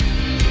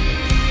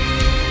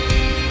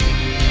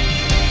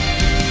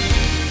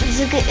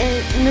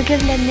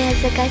ምግብ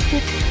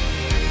ለሚያዘጋጁት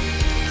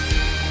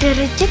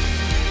ድርጅት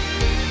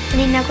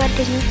እኔና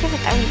ጓደኞቼ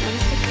በጣም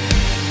እናመሰግናለን።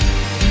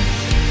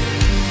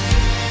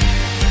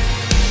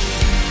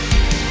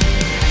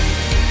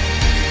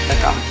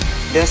 በጣም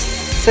ደስ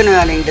ነው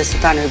ያለኝ፣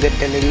 ደስታ ነው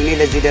የገደለኝ። እኔ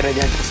ለዚህ ደረጃ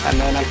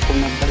ደርሳለሁ አላልኩም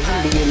ነበር። ዝም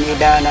ብዬ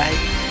ሜዳ ላይ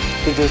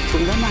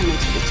ልጆቹን ለማንም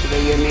ልጅ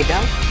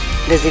በየሜዳው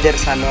ለዚህ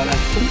ደርሳለሁ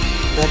አላልኩም።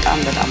 በጣም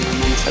ነው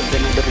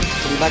የማመሰግነው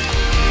ድርጅቱን በጣም።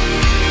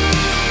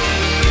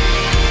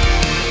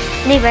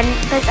 እኔ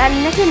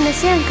በሕፃንነቴ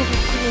እነሱ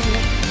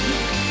ያንከባክቡኛል።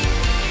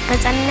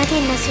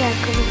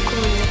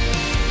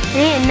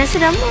 እነሱ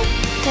ደግሞ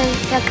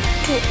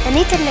እኔ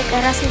ትልቅ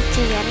ራሴን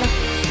ችያለሁ።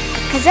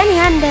 ከዛን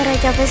ያን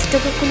ደረጃ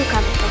በስትክክሉ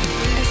ካመጣሁ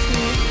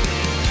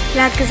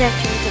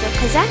ላግዛቸው ነው።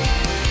 ከዛን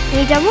እኔ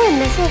ደግሞ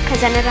እነሱ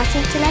ከዛን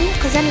ራሴን እችላለሁ።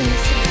 ከዛን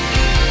እነሱ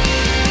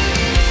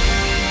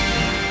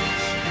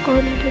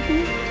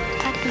ቆለልኝ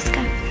ታደስካ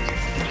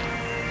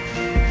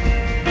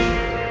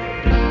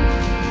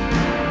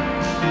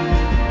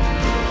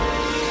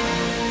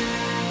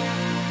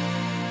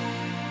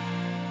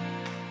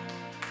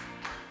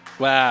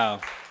Wow,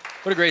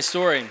 what a great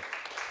story.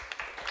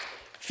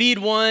 Feed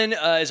One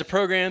is a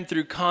program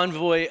through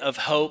Convoy of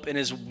Hope and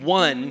is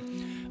one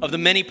of the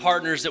many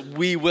partners that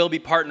we will be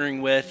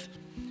partnering with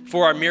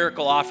for our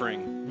miracle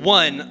offering.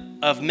 One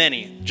of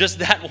many. Just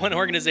that one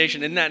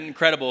organization. Isn't that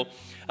incredible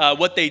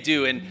what they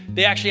do? And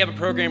they actually have a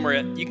program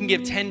where you can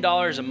give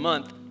 $10 a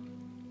month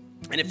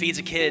and it feeds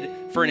a kid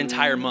for an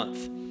entire month.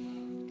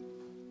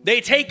 They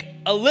take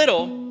a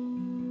little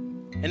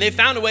and they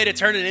found a way to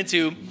turn it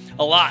into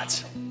a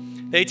lot.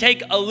 They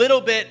take a little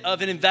bit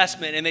of an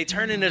investment and they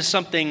turn it into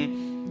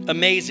something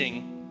amazing.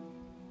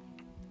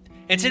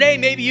 And today,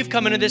 maybe you've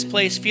come into this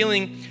place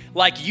feeling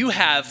like you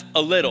have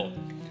a little.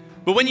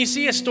 But when you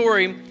see a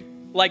story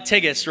like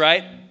Tigist,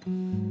 right?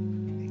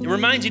 It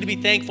reminds you to be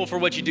thankful for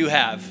what you do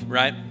have,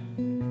 right?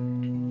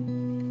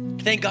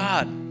 Thank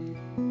God.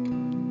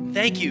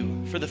 Thank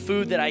you for the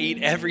food that I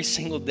eat every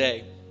single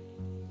day.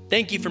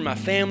 Thank you for my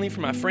family, for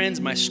my friends,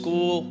 my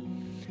school,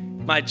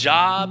 my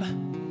job,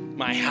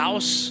 my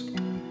house,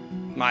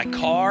 my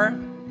car,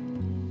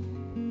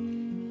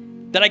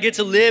 that I get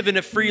to live in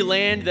a free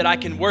land, that I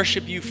can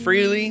worship you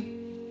freely.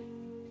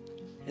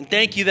 And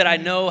thank you that I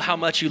know how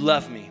much you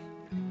love me.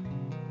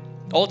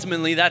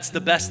 Ultimately, that's the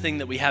best thing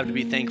that we have to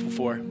be thankful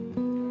for,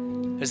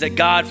 is that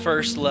God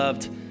first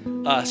loved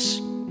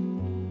us.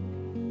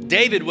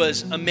 David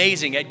was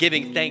amazing at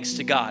giving thanks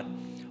to God.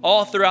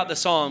 All throughout the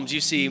Psalms, you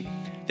see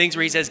things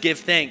where he says, give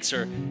thanks,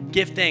 or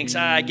give thanks.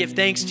 I give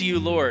thanks to you,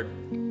 Lord.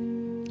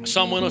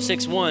 Psalm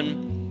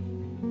 106:1.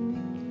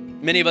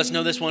 Many of us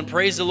know this one.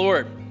 Praise the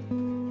Lord.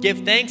 Give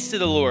thanks to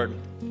the Lord,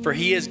 for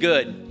he is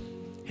good.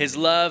 His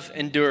love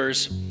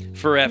endures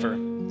forever.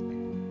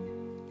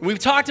 We've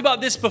talked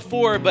about this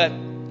before, but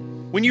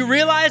when you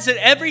realize that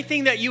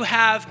everything that you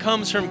have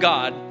comes from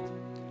God,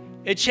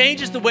 it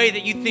changes the way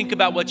that you think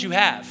about what you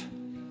have.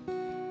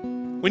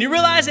 When you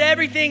realize that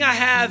everything I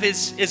have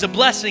is a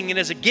blessing and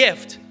is a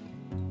gift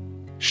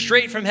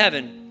straight from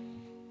heaven,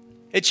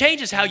 it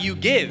changes how you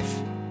give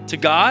to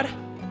God.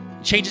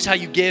 It changes how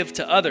you give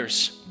to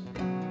others.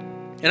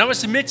 And I want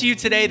to submit to you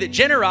today that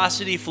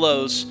generosity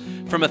flows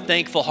from a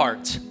thankful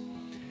heart.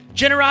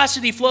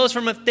 Generosity flows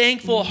from a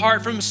thankful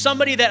heart, from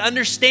somebody that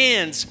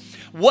understands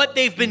what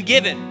they've been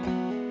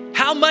given,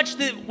 how much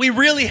that we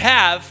really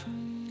have.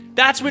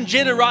 That's when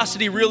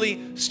generosity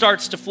really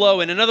starts to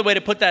flow. And another way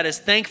to put that is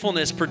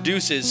thankfulness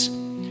produces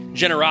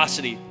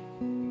generosity.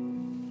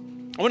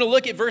 I want to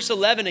look at verse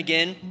 11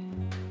 again.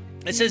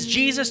 It says,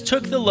 Jesus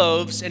took the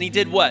loaves and he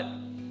did what?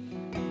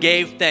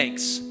 Gave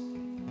thanks.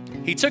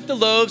 He took the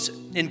loaves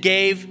and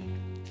gave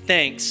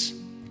thanks.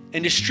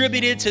 and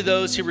distributed to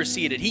those who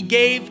received it. He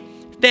gave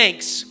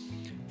thanks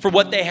for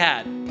what they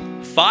had.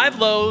 5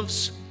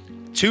 loaves,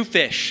 2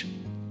 fish.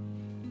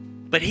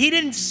 But he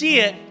didn't see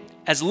it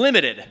as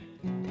limited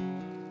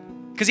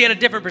because he had a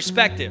different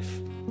perspective.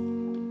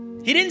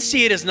 He didn't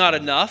see it as not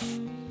enough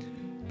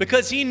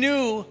because he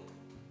knew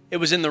it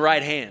was in the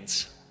right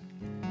hands.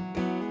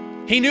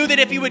 He knew that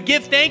if he would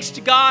give thanks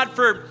to God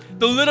for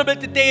the little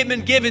bit that they had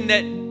been given,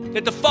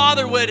 that the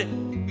Father would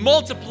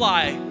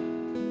multiply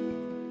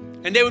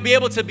and they would be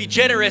able to be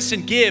generous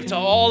and give to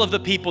all of the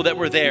people that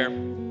were there.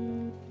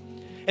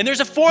 And there's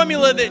a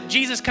formula that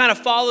Jesus kind of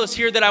follows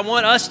here that I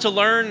want us to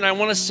learn and I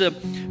want us to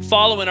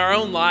follow in our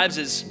own lives,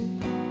 is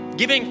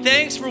giving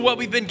thanks for what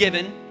we've been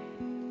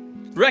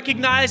given,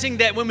 recognizing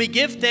that when we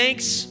give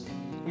thanks,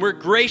 we're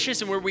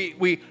gracious and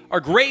we are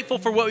grateful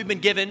for what we've been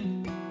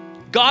given,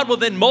 God will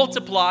then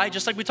multiply,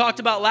 just like we talked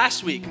about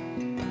last week.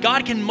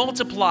 God can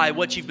multiply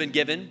what you've been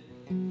given,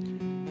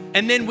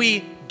 and then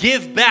we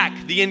give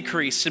back the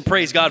increase and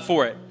praise God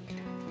for it.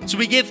 So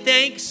we give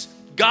thanks.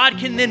 God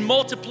can then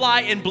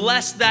multiply and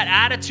bless that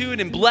attitude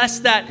and bless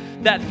that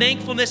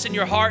thankfulness in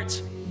your heart.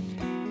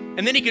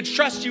 And then he can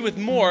trust you with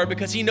more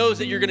because he knows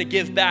that you're going to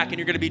give back and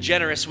you're going to be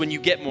generous when you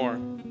get more.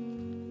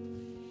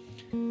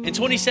 In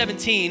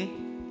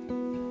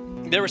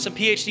 2017, there were some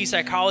PhD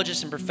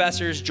psychologists and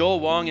professors, Joel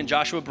Wong and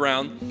Joshua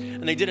Brown,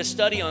 and they did a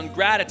study on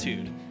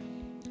gratitude.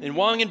 And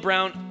Wong and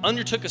Brown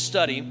undertook a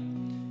study,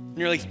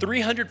 nearly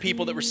 300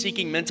 people that were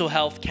seeking mental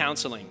health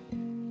counseling.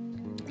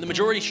 The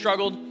majority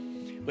struggled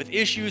with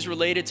issues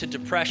related to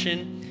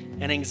depression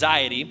and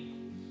anxiety.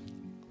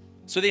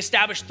 So they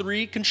established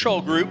 3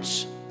 control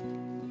groups.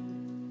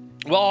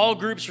 While all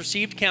groups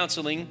received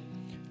counseling,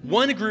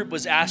 one group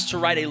was asked to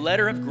write a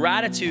letter of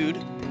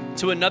gratitude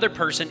to another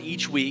person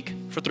each week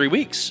for 3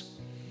 weeks.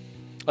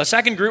 A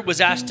second group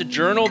was asked to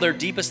journal their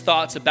deepest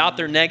thoughts about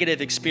their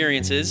negative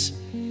experiences.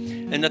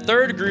 And the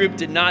third group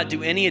did not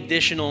do any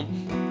additional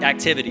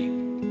activity.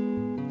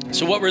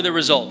 So what were the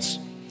results?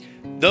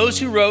 Those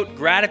who wrote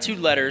gratitude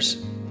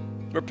letters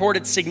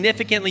reported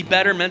significantly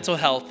better mental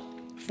health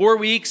 4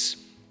 weeks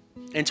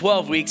and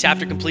 12 weeks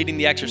after completing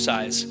the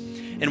exercise.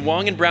 And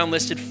Wong and Brown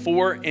listed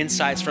 4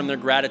 insights from their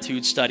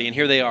gratitude study, and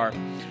here they are.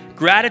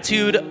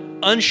 Gratitude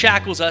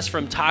unshackles us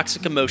from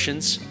toxic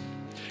emotions.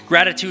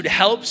 Gratitude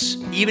helps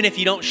even if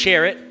you don't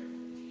share it.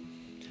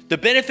 The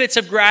benefits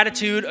of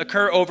gratitude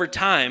occur over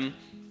time.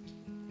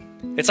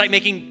 It's like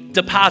making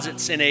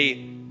deposits in a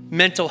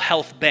mental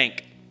health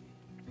bank.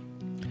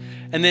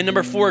 And then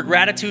number 4,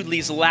 gratitude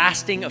leaves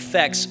lasting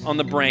effects on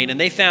the brain. And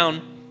they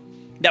found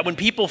that when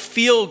people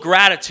feel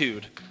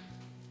gratitude,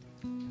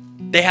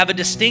 they have a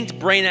distinct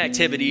brain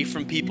activity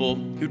from people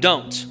who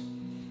don't.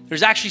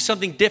 There's actually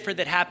something different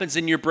that happens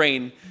in your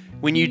brain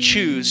when you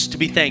choose to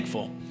be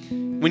thankful.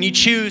 When you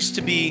choose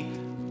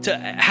to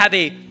have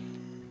a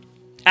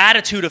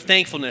attitude of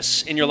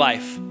thankfulness in your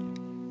life.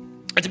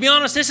 And to be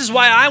honest, this is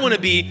why I want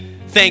to be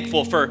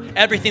thankful for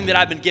everything that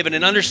I've been given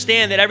and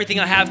understand that everything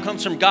I have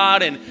comes from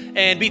God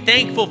and be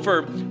thankful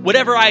for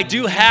whatever I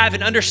do have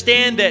and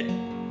understand that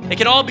it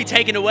can all be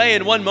taken away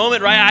in one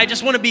moment, right? I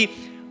just want to be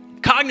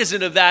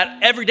cognizant of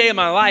that every day of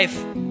my life.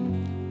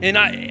 And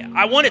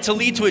I want it to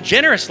lead to a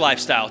generous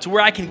lifestyle, to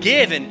where I can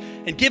give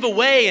and give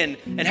away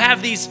and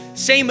have these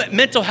same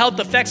mental health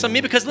effects on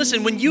me. Because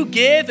listen, when you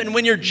give and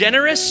when you're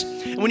generous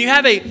and when you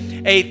have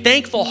a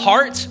thankful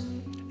heart,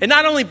 it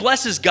not only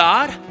blesses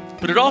God,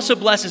 but it also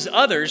blesses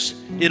others.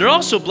 It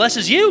also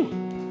blesses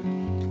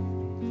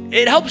you.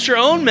 It helps your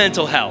own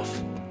mental health.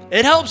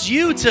 It helps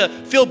you to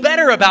feel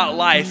better about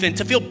life and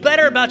to feel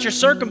better about your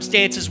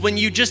circumstances when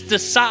you just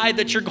decide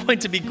that you're going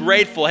to be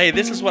grateful. Hey,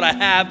 this is what I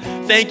have.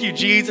 Thank you,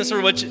 Jesus,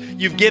 for what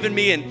you've given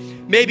me.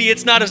 And maybe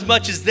it's not as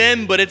much as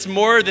them, but it's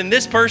more than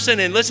this person.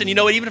 And listen, you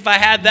know what? Even if I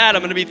had that,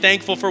 I'm going to be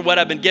thankful for what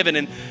I've been given.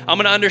 And I'm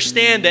going to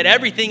understand that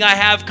everything I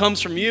have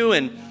comes from you.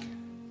 And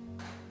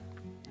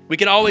we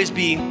can always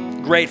be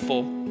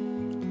grateful.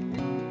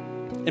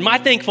 And my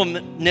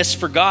thankfulness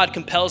for God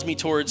compels me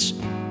towards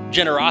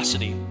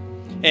generosity.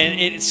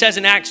 And it says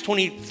in Acts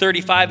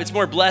 20:35, it's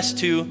more blessed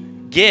to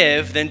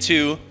give than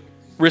to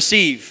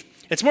receive.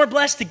 It's more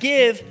blessed to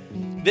give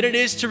than it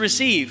is to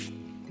receive.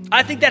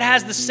 I think that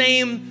has the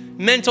same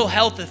mental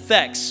health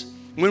effects.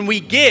 When we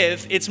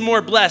give, it's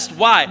more blessed.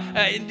 Why?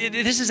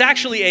 This is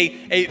actually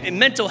a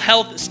mental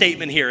health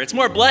statement here. It's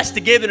more blessed to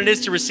give than it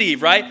is to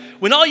receive, right?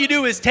 When all you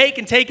do is take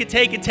and take and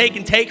take and take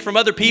and take from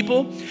other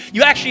people,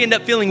 you actually end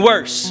up feeling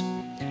worse.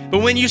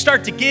 But when you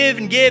start to give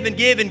and give and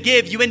give and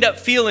give, you end up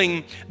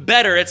feeling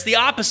better. It's the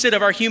opposite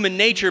of our human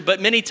nature,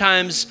 but many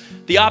times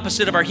the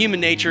opposite of our human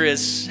nature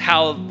is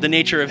how the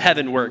nature of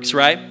heaven works,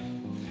 right?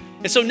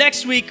 And so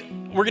next week,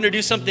 we're going to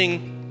do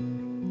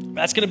something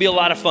that's going to be a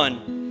lot of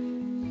fun.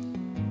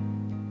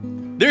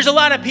 There's a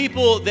lot of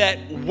people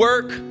that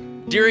work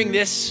during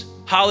this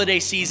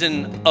holiday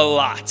season a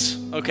lot,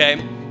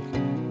 okay?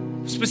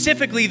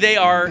 Specifically, they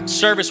are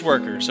service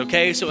workers,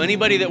 okay? So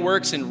anybody that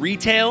works in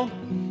retail,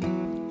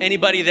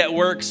 anybody that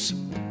works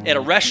at a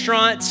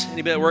restaurant,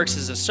 anybody that works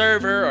as a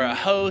server or a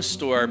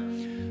host, or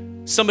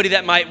somebody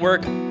that might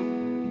work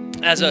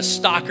as a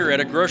stocker at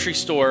a grocery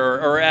store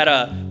or at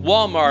a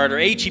Walmart or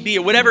H-E-B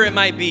or whatever it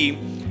might be,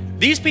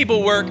 these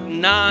people work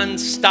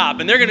nonstop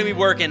and they're going to be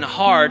working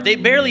hard. They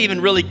barely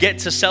even really get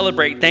to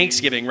celebrate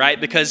Thanksgiving,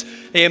 right? Because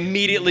they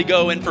immediately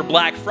go in for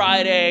Black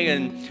Friday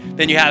and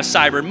then you have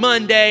Cyber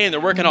Monday and they're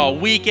working all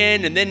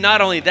weekend. And then not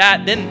only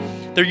that,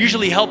 then they're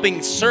usually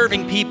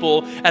serving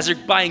people as they're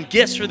buying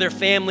gifts for their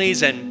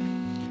families and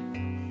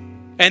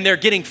they're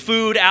getting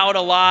food out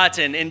a lot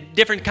and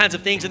different kinds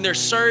of things. And they're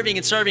serving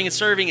and serving and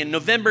serving. And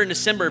November and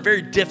December are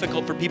very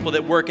difficult for people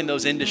that work in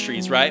those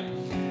industries, right?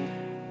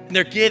 And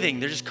they're giving.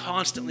 They're just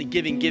constantly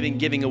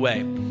giving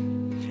away.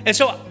 And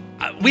so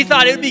we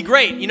thought it would be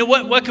great. You know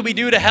what could we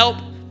do to help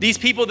these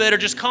people that are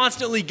just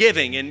constantly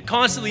giving and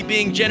constantly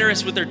being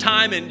generous with their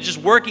time and just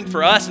working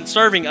for us and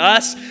serving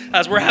us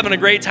as we're having a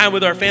great time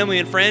with our family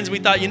and friends? We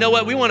thought, you know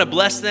what? We want to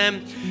bless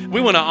them.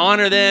 We want to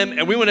honor them.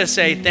 And we want to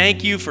say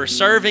thank you for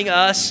serving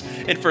us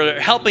and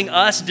for helping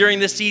us during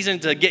this season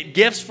to get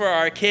gifts for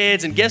our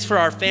kids and gifts for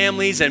our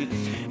families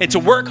and to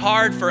work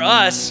hard for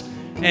us.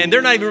 And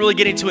they're not even really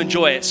getting to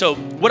enjoy it. So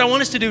what I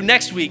want us to do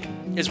next week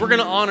is we're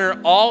going to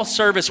honor all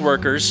service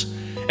workers.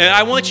 And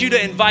I want you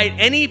to invite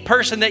any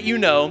person that you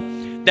know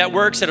that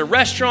works at a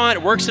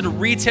restaurant, works at a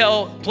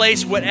retail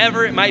place,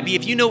 whatever it might be.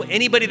 If you know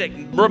anybody that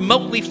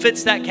remotely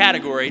fits that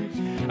category,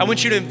 I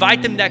want you to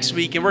invite them next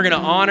week and we're going to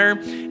honor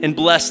and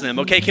bless them.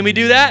 Okay, can we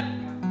do that?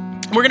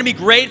 We're going to be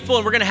grateful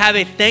and we're going to have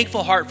a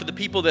thankful heart for the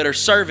people that are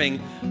serving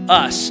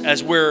us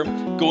as we're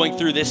going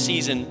through this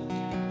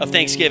season of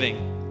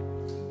Thanksgiving.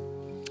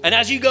 And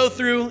as you go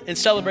through and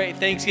celebrate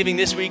Thanksgiving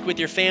this week with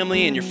your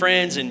family and your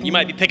friends, and you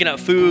might be picking up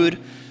food,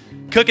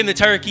 cooking the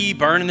turkey,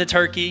 burning the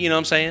turkey, you know what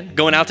I'm saying?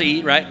 Going out to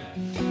eat, right?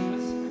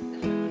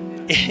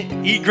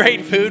 Eat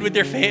great food with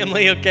your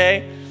family,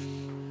 okay?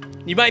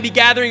 You might be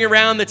gathering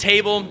around the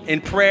table in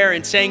prayer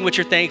and saying what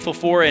you're thankful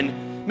for,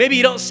 and maybe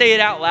you don't say it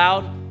out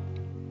loud,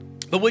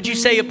 but would you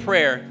say a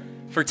prayer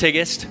for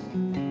Tigist?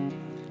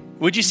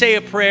 Would you say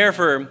a prayer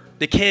for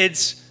the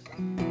kids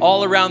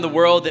all around the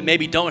world that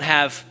maybe don't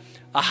have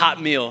a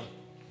hot meal,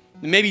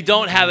 maybe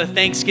don't have a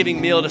Thanksgiving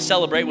meal to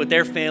celebrate with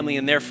their family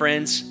and their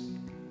friends?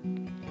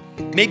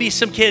 Maybe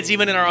some kids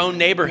even in our own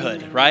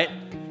neighborhood, right?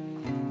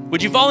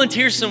 Would you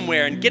volunteer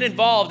somewhere and get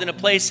involved in a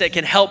place that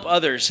can help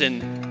others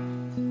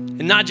and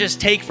not just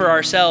take for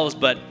ourselves,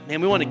 but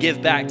man, we want to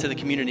give back to the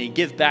community,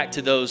 give back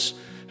to those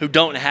who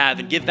don't have,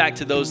 and give back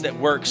to those that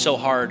work so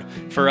hard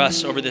for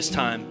us over this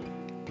time.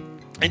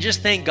 And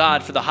just thank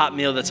God for the hot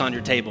meal that's on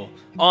your table.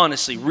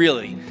 Honestly,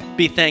 really,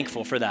 be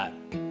thankful for that.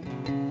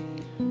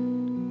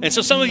 And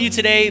so some of you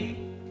today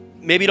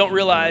maybe don't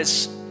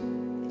realize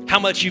how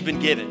much you've been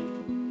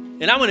given.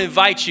 And I want to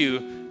invite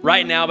you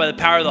right now by the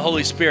power of the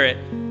Holy Spirit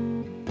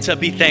to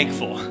be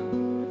thankful.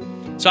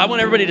 So I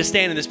want everybody to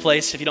stand in this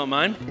place, if you don't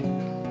mind.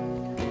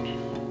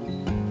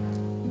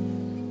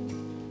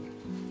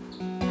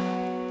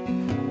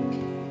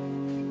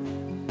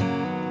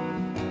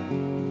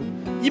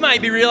 You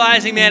might be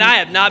realizing, man, I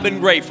have not been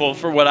grateful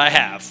for what I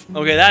have.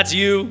 Okay, that's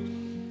you.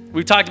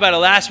 We talked about it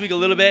last week a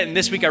little bit, and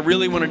this week I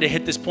really wanted to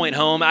hit this point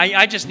home.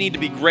 I just need to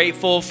be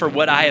grateful for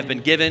what I have been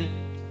given.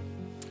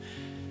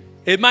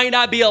 It might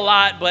not be a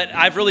lot, but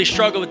I've really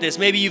struggled with this.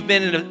 Maybe you've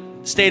been in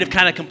a state of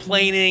kind of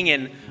complaining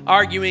and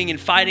arguing and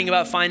fighting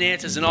about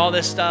finances and all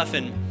this stuff.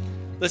 And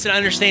listen, I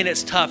understand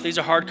it's tough. These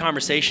are hard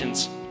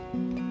conversations.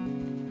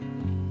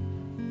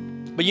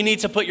 But you need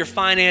to put your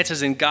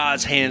finances in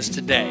God's hands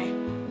today.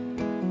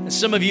 And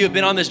some of you have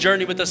been on this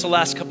journey with us the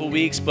last couple of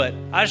weeks, but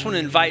I just want to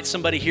invite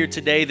somebody here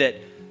today that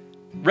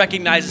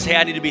recognizes, hey,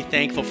 I need to be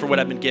thankful for what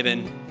I've been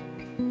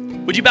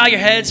given. Would you bow your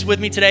heads with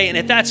me today? And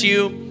if that's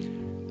you,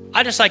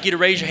 I'd just like you to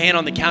raise your hand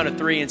on the count of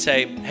 3 and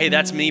say, hey,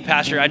 that's me,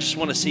 Pastor. I just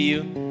want to see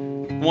you.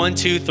 1,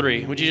 2,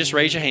 3. Would you just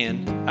raise your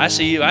hand? I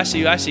see you, I see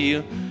you, I see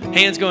you.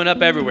 Hands going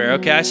up everywhere.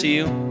 Okay, I see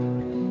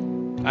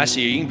you. I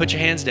see you. You can put your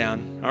hands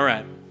down. All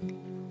right.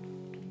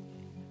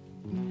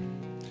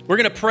 We're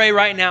going to pray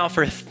right now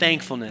for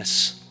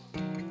thankfulness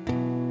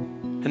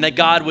and that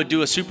God would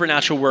do a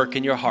supernatural work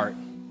in your heart.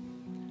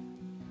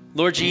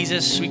 Lord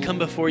Jesus, we come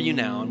before you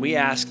now and we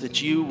ask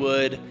that you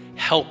would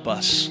help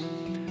us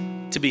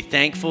to be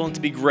thankful and to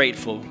be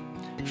grateful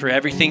for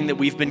everything that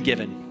we've been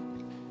given.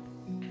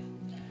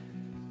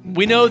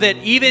 We know that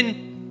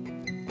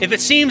even if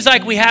it seems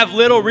like we have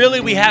little, really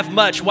we have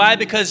much. Why?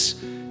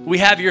 Because we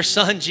have your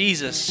son,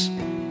 Jesus,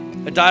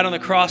 that died on the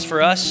cross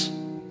for us.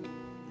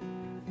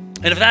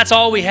 And if that's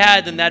all we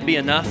had, then that'd be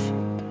enough.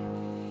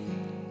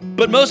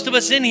 But most of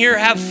us in here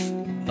have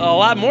a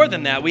lot more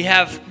than that. We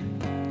have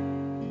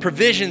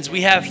provisions,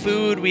 we have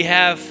food, we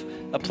have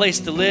a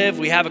place to live,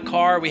 we have a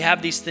car, we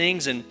have these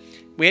things, and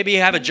maybe you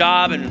have a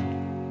job,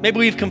 and maybe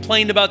we've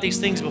complained about these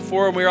things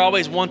before, and we're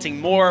always wanting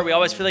more. We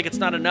always feel like it's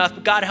not enough,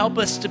 but God, help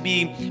us to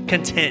be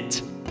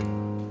content.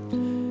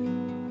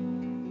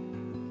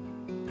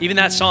 Even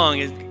that song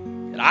is,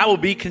 I will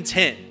be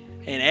content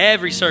in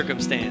every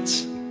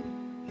circumstance.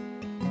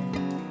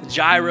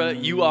 Jireh,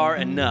 you are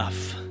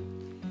enough.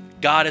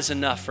 God is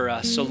enough for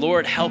us. So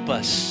Lord, help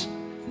us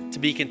to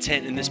be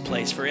content in this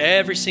place for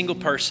every single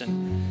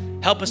person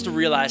Help us to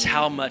realize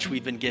how much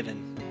we've been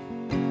given.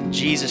 In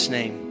Jesus'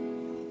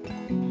 name,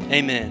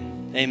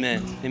 amen,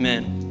 amen,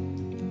 amen.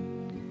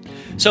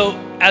 So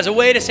as a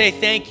way to say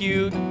thank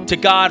you to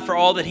God for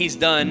all that he's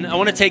done, I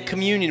want to take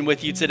communion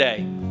with you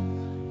today.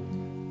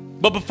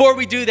 But before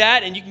we do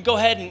that, and you can go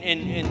ahead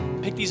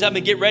and pick these up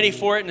and get ready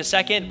for it in a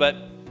second, but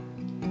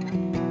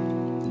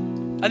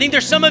I think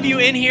there's some of you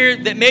in here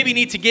that maybe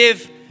need to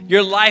give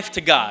your life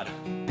to God.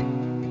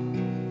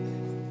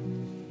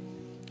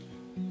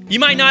 You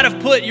might not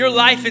have put your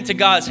life into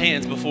God's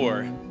hands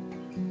before.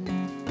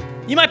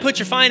 You might put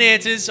your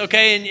finances,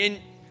 okay, and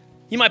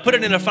you might put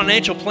it in a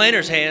financial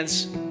planner's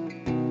hands.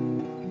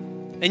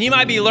 And you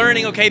might be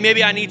learning, okay,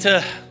 maybe I need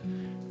to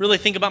really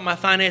think about my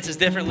finances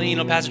differently. You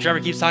know, Pastor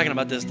Trevor keeps talking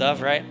about this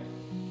stuff, right?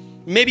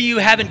 Maybe you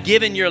haven't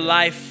given your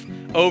life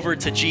over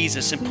to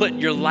Jesus and put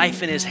your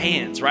life in his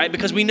hands, right?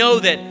 Because we know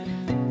that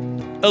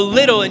a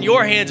little in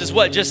your hands is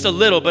what? Just a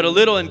little, but a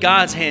little in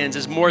God's hands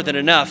is more than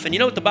enough. And you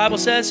know what the Bible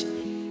says?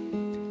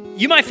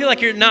 You might feel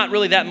like you're not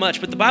really that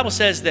much, but the Bible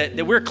says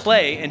that we're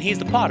clay and he's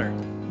the potter.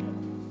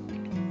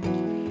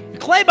 The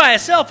clay by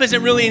itself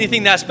isn't really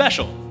anything that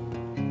special.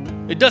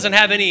 It doesn't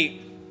have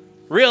any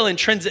real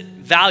intrinsic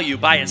value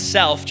by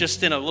itself,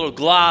 just in a little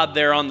glob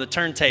there on the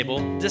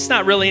turntable. It's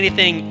not really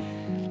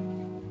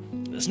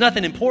anything, it's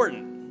nothing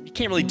important. You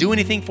can't really do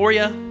anything for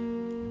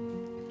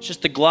you. It's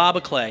just a glob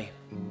of clay.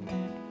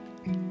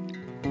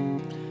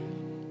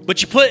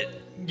 But you put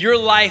your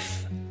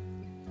life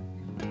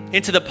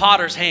into the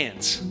potter's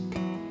hands.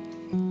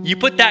 You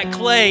put that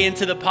clay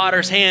into the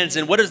potter's hands,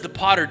 and what does the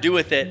potter do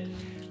with it?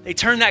 They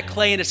turn that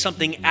clay into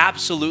something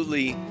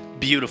absolutely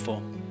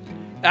beautiful,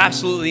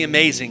 absolutely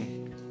amazing.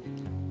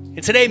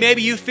 And today,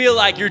 maybe you feel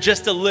like you're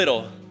just a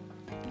little.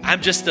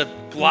 I'm just a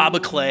glob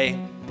of clay.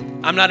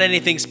 I'm not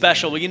anything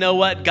special. Well, you know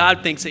what?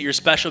 God thinks that you're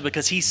special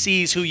because he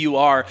sees who you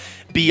are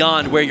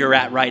beyond where you're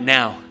at right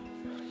now.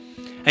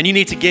 And you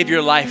need to give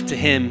your life to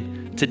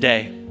him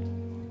today.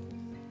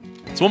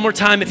 So one more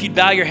time, if you'd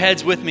bow your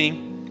heads with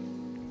me,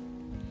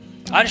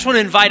 I just want to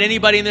invite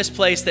anybody in this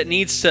place that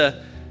needs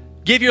to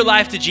give your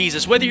life to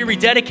Jesus, whether you're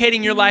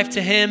rededicating your life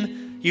to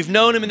him, you've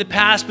known him in the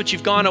past, but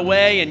you've gone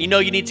away and you know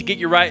you need to get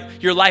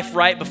your life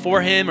right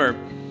before him, or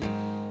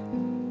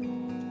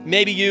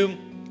maybe you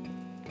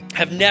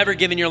have never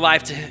given your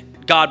life to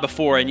God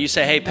before and you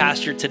say, hey,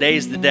 Pastor,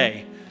 today's the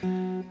day.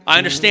 I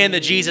understand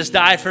that Jesus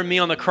died for me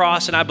on the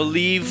cross, and I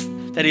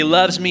believe that he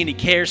loves me and he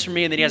cares for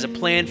me and that he has a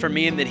plan for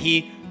me and that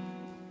he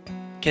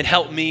can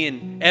help me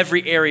in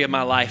every area of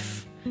my life.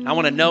 I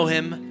want to know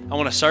him. I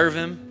want to serve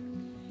him.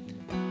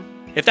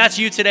 If that's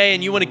you today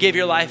and you want to give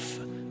your life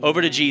over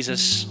to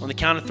Jesus, on the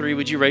count of 3,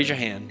 would you raise your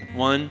hand?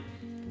 1,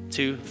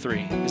 2, 3.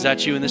 Is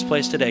that you in this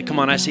place today? Come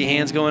on, I see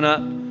hands going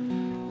up.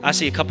 I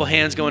see a couple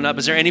hands going up.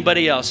 Is there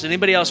anybody else? Does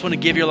anybody else want to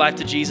give your life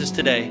to Jesus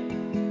today?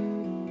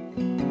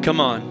 Come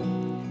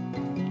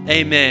on.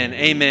 Amen.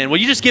 Amen. Will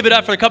you just give it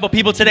up for a couple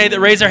people today that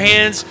raise their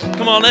hands?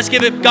 Come on, let's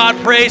give it God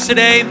praise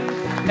today.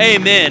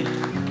 Amen.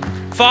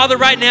 Father,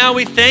 right now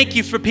we thank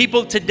you for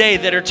people today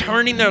that are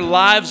turning their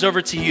lives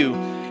over to you.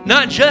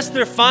 Not just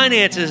their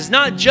finances,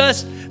 not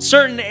just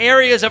certain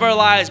areas of our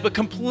lives, but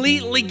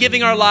completely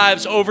giving our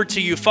lives over to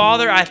you.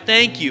 Father, I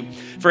thank you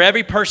for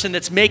every person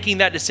that's making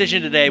that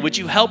decision today. Would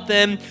you help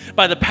them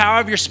by the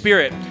power of your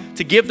Spirit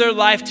to give their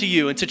life to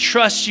you and to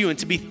trust you and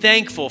to be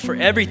thankful for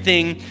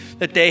everything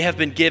that they have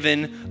been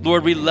given.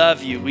 Lord, we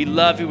love you. We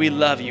love you. We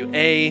love you.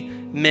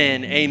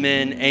 Amen.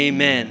 Amen.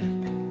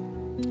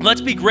 Amen.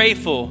 Let's be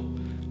grateful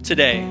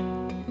today.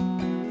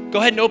 Go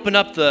ahead and open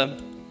up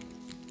the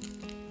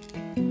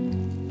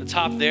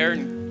top there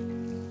and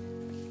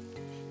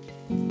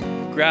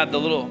grab the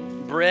little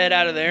bread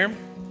out of there.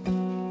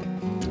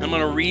 I'm going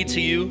to read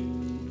to you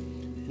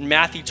in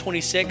Matthew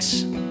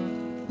 26.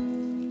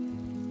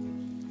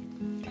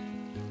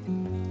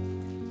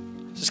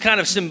 This is kind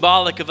of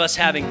symbolic of us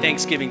having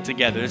Thanksgiving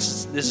together.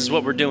 This is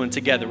what we're doing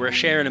together. We're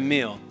sharing a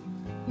meal.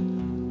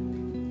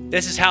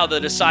 This is how the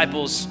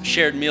disciples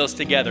shared meals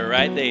together,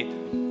 right?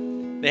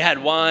 They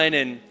had wine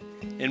and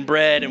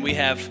bread, and we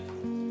have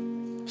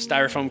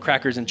styrofoam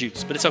crackers and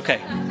juice, but it's okay.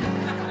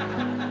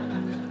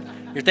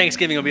 Your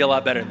Thanksgiving will be a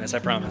lot better than this, I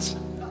promise.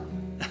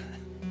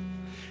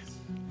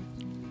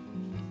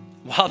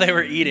 While they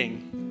were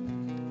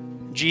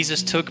eating,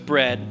 Jesus took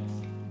bread.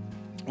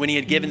 When he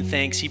had given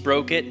thanks, he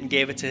broke it and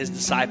gave it to his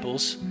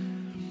disciples,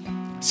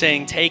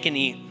 saying, "Take and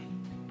eat.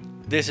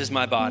 This is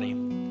my body."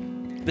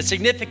 The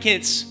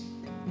significance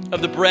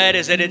of the bread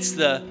is that it's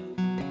the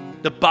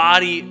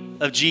body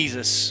of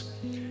Jesus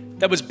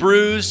that was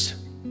bruised,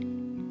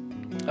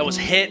 that was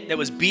hit, that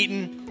was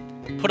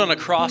beaten, put on a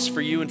cross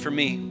for you and for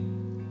me.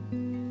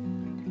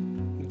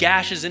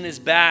 Gashes in his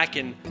back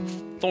and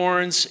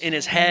thorns in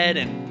his head,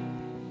 and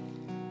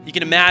you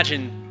can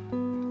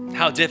imagine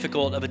how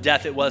difficult of a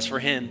death it was for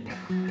him.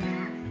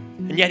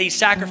 And yet he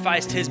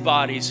sacrificed his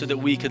body so that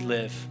we could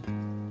live.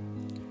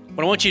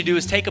 What I want you to do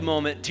is take a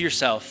moment to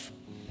yourself,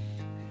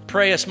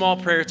 pray a small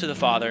prayer to the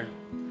Father,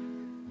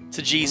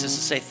 to Jesus,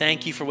 and say,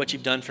 thank you for what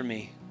you've done for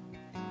me.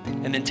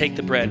 And then take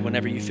the bread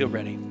whenever you feel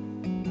ready.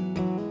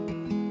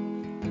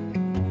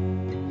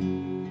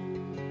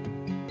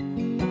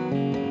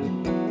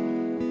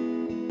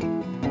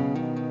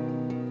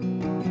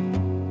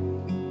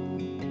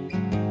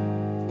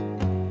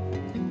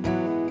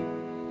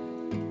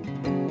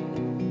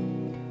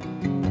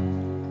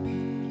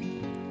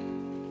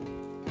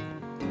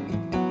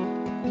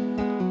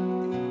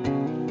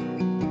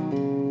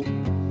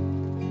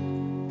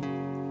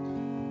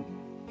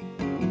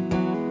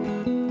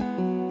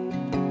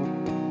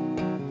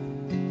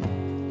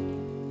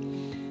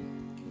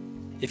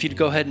 if you'd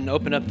go ahead and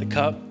open up the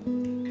cup.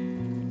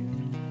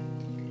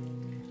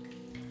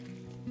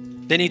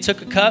 Then he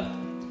took a cup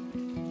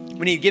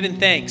when he had given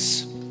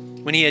thanks.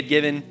 When he had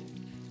given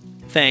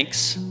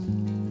thanks,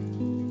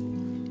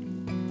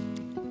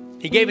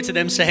 he gave it to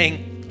them,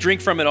 saying,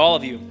 "Drink from it, all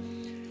of you.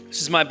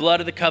 This is my blood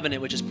of the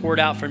covenant, which is poured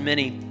out for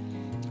many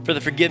for the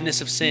forgiveness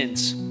of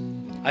sins.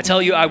 I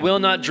tell you, I will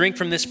not drink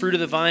from this fruit of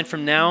the vine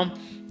from now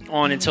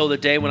on until the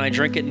day when I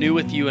drink it new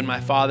with you in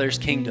my Father's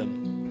kingdom."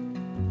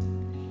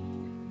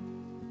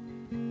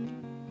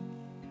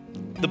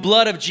 The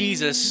blood of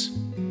Jesus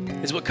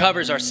is what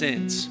covers our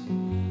sins.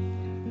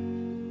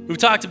 We've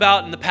talked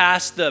about in the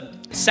past the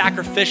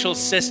sacrificial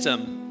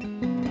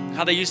system,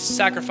 how they used to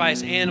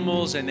sacrifice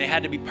animals and they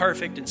had to be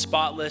perfect and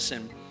spotless.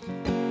 And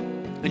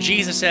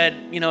Jesus said,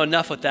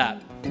 enough with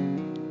that.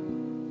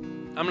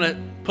 I'm going to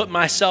put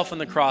myself on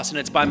the cross, and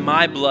it's by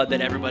my blood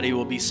that everybody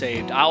will be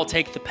saved. I'll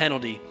take the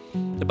penalty.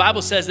 The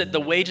Bible says that the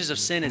wages of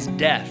sin is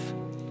death.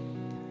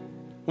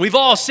 We've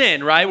all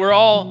sinned, right? We're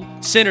all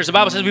sinners. The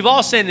Bible says we've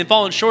all sinned and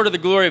fallen short of the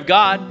glory of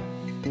God.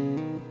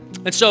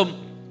 And so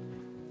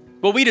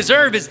what we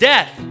deserve is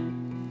death.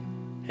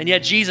 And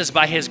yet Jesus,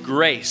 by his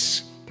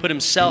grace, put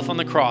himself on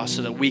the cross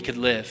so that we could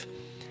live.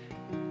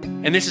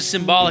 And this is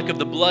symbolic of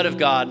the blood of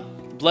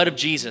God, the blood of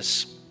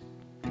Jesus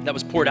that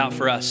was poured out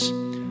for us.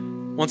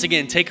 Once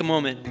again, take a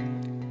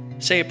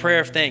moment, say a prayer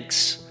of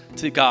thanks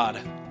to God,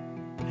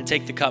 and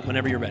take the cup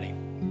whenever you're ready.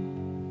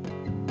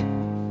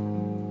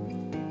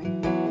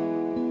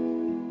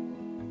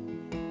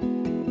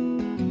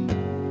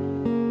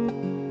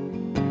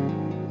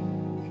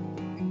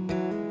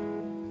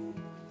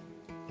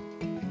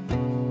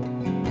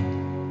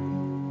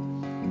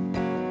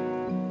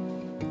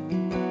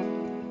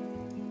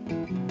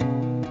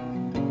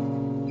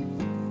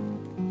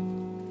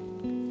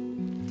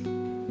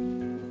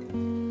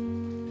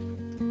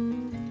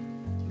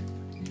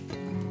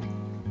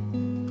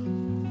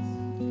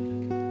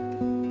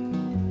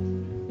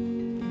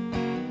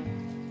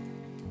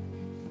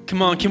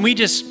 Come on, can we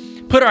just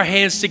put our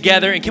hands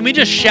together and can we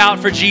just shout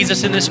for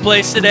Jesus in this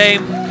place today?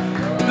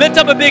 Lift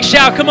up a big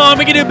shout. Come on,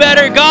 we can do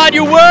better. God,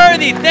 you're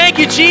worthy. Thank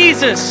you,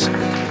 Jesus.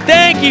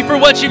 Thank you for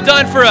what you've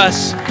done for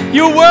us.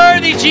 You're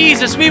worthy,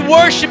 Jesus. We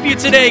worship you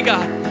today,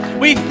 God.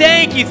 We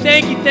thank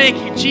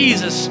you,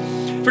 Jesus,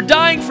 for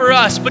dying for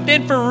us, but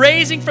then for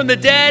raising from the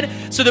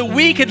dead so that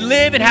we could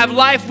live and have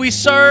life. We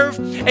serve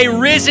a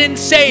risen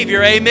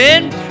Savior.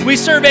 Amen? We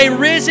serve a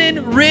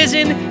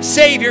risen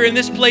Savior in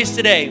this place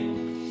today.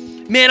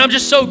 Man, I'm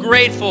just so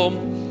grateful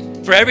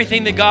for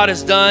everything that God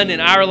has done in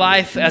our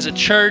life as a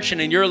church and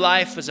in your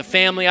life as a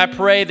family. I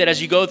pray that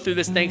as you go through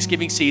this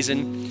Thanksgiving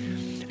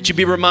season, that you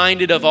be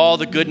reminded of all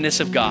the goodness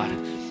of God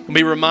and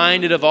be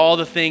reminded of all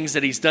the things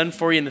that he's done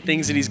for you and the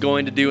things that he's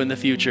going to do in the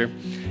future.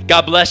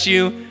 God bless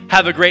you.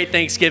 Have a great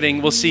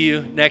Thanksgiving. We'll see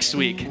you next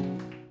week.